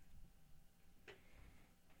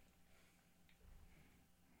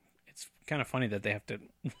 It's kind of funny that they have to...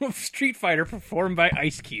 Street Fighter performed by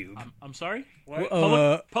Ice Cube. I'm sorry?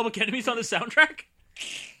 What? Public Enemy's on the soundtrack?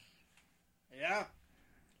 Yeah.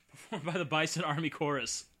 Performed by the Bison Army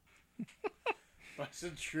Chorus.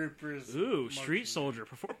 Bison Troopers. Ooh, Street Soldier.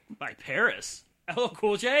 Performed by Paris. LL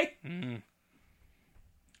Cool J?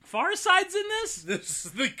 Far Side's in this? This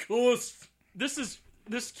is the coolest. This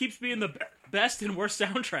keeps being the best and worst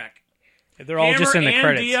soundtrack. They're all just in the and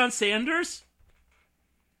credits. Deion Sanders?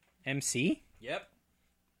 MC? Yep.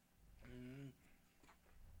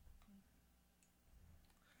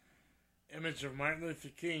 Image of Martin Luther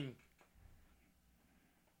King.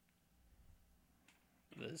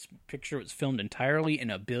 This picture was filmed entirely in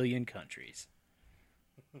a billion countries.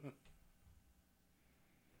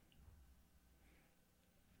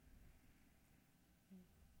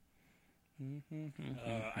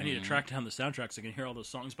 I need to track down the soundtrack so I can hear all those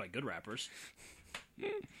songs by good rappers.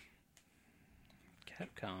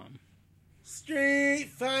 Capcom. Street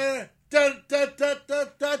Fighter. Dun, dun, dun, dun,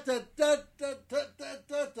 dun, dun, dun, dun, dun,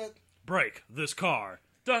 dun, dun. Break this car.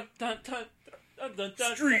 Dun, dun, dun, dun, dun,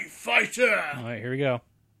 dun. Street Fighter. All right, here we go.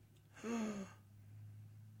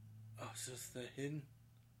 Oh, is this the hidden?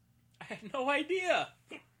 I have no idea.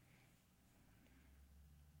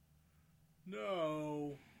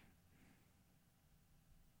 No.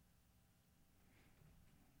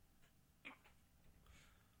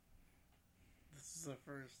 This is the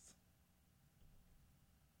first.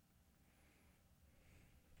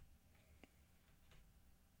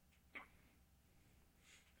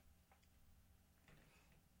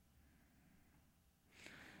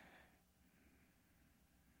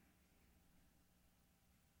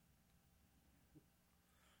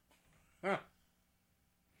 Huh.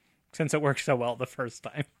 Since it worked so well the first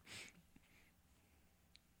time.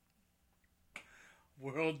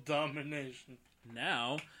 World domination.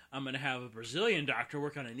 Now I'm going to have a Brazilian doctor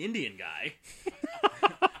work on an Indian guy.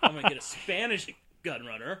 I'm going to get a Spanish gun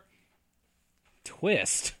runner.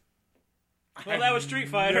 Twist. Well, that was Street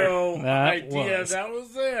Fighter. No That idea was. that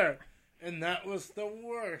was there. And that was the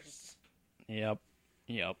worst. Yep.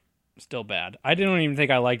 Still bad. I didn't even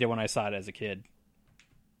think I liked it when I saw it as a kid.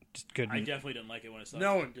 Just couldn't. I definitely didn't like it when I saw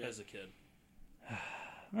No it one did. as a kid.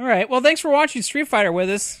 All right. Well, thanks for watching Street Fighter with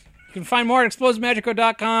us. You can find more at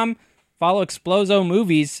explosemagico.com. Follow Exploso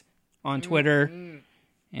Movies on Twitter.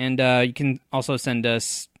 And you can also send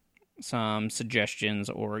us some suggestions,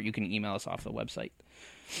 or you can email us off the website.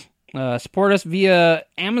 Support us via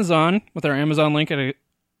Amazon with our Amazon link at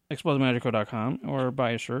explosemagico.com, or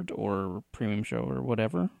buy a shirt or premium show or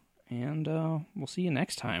whatever. And we'll see you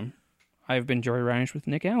next time. I've been Joey Reinish with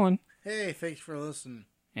Nick Allen Hey, thanks for listening.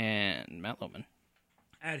 and Matt Loman.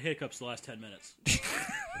 I had hiccups the last 10 minutes.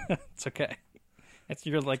 It's okay. It's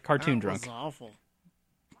your like cartoon That drunk. was awful.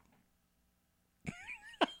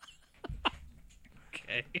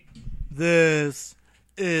 Okay. This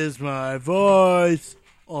is my voice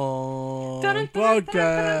on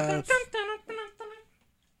podcast.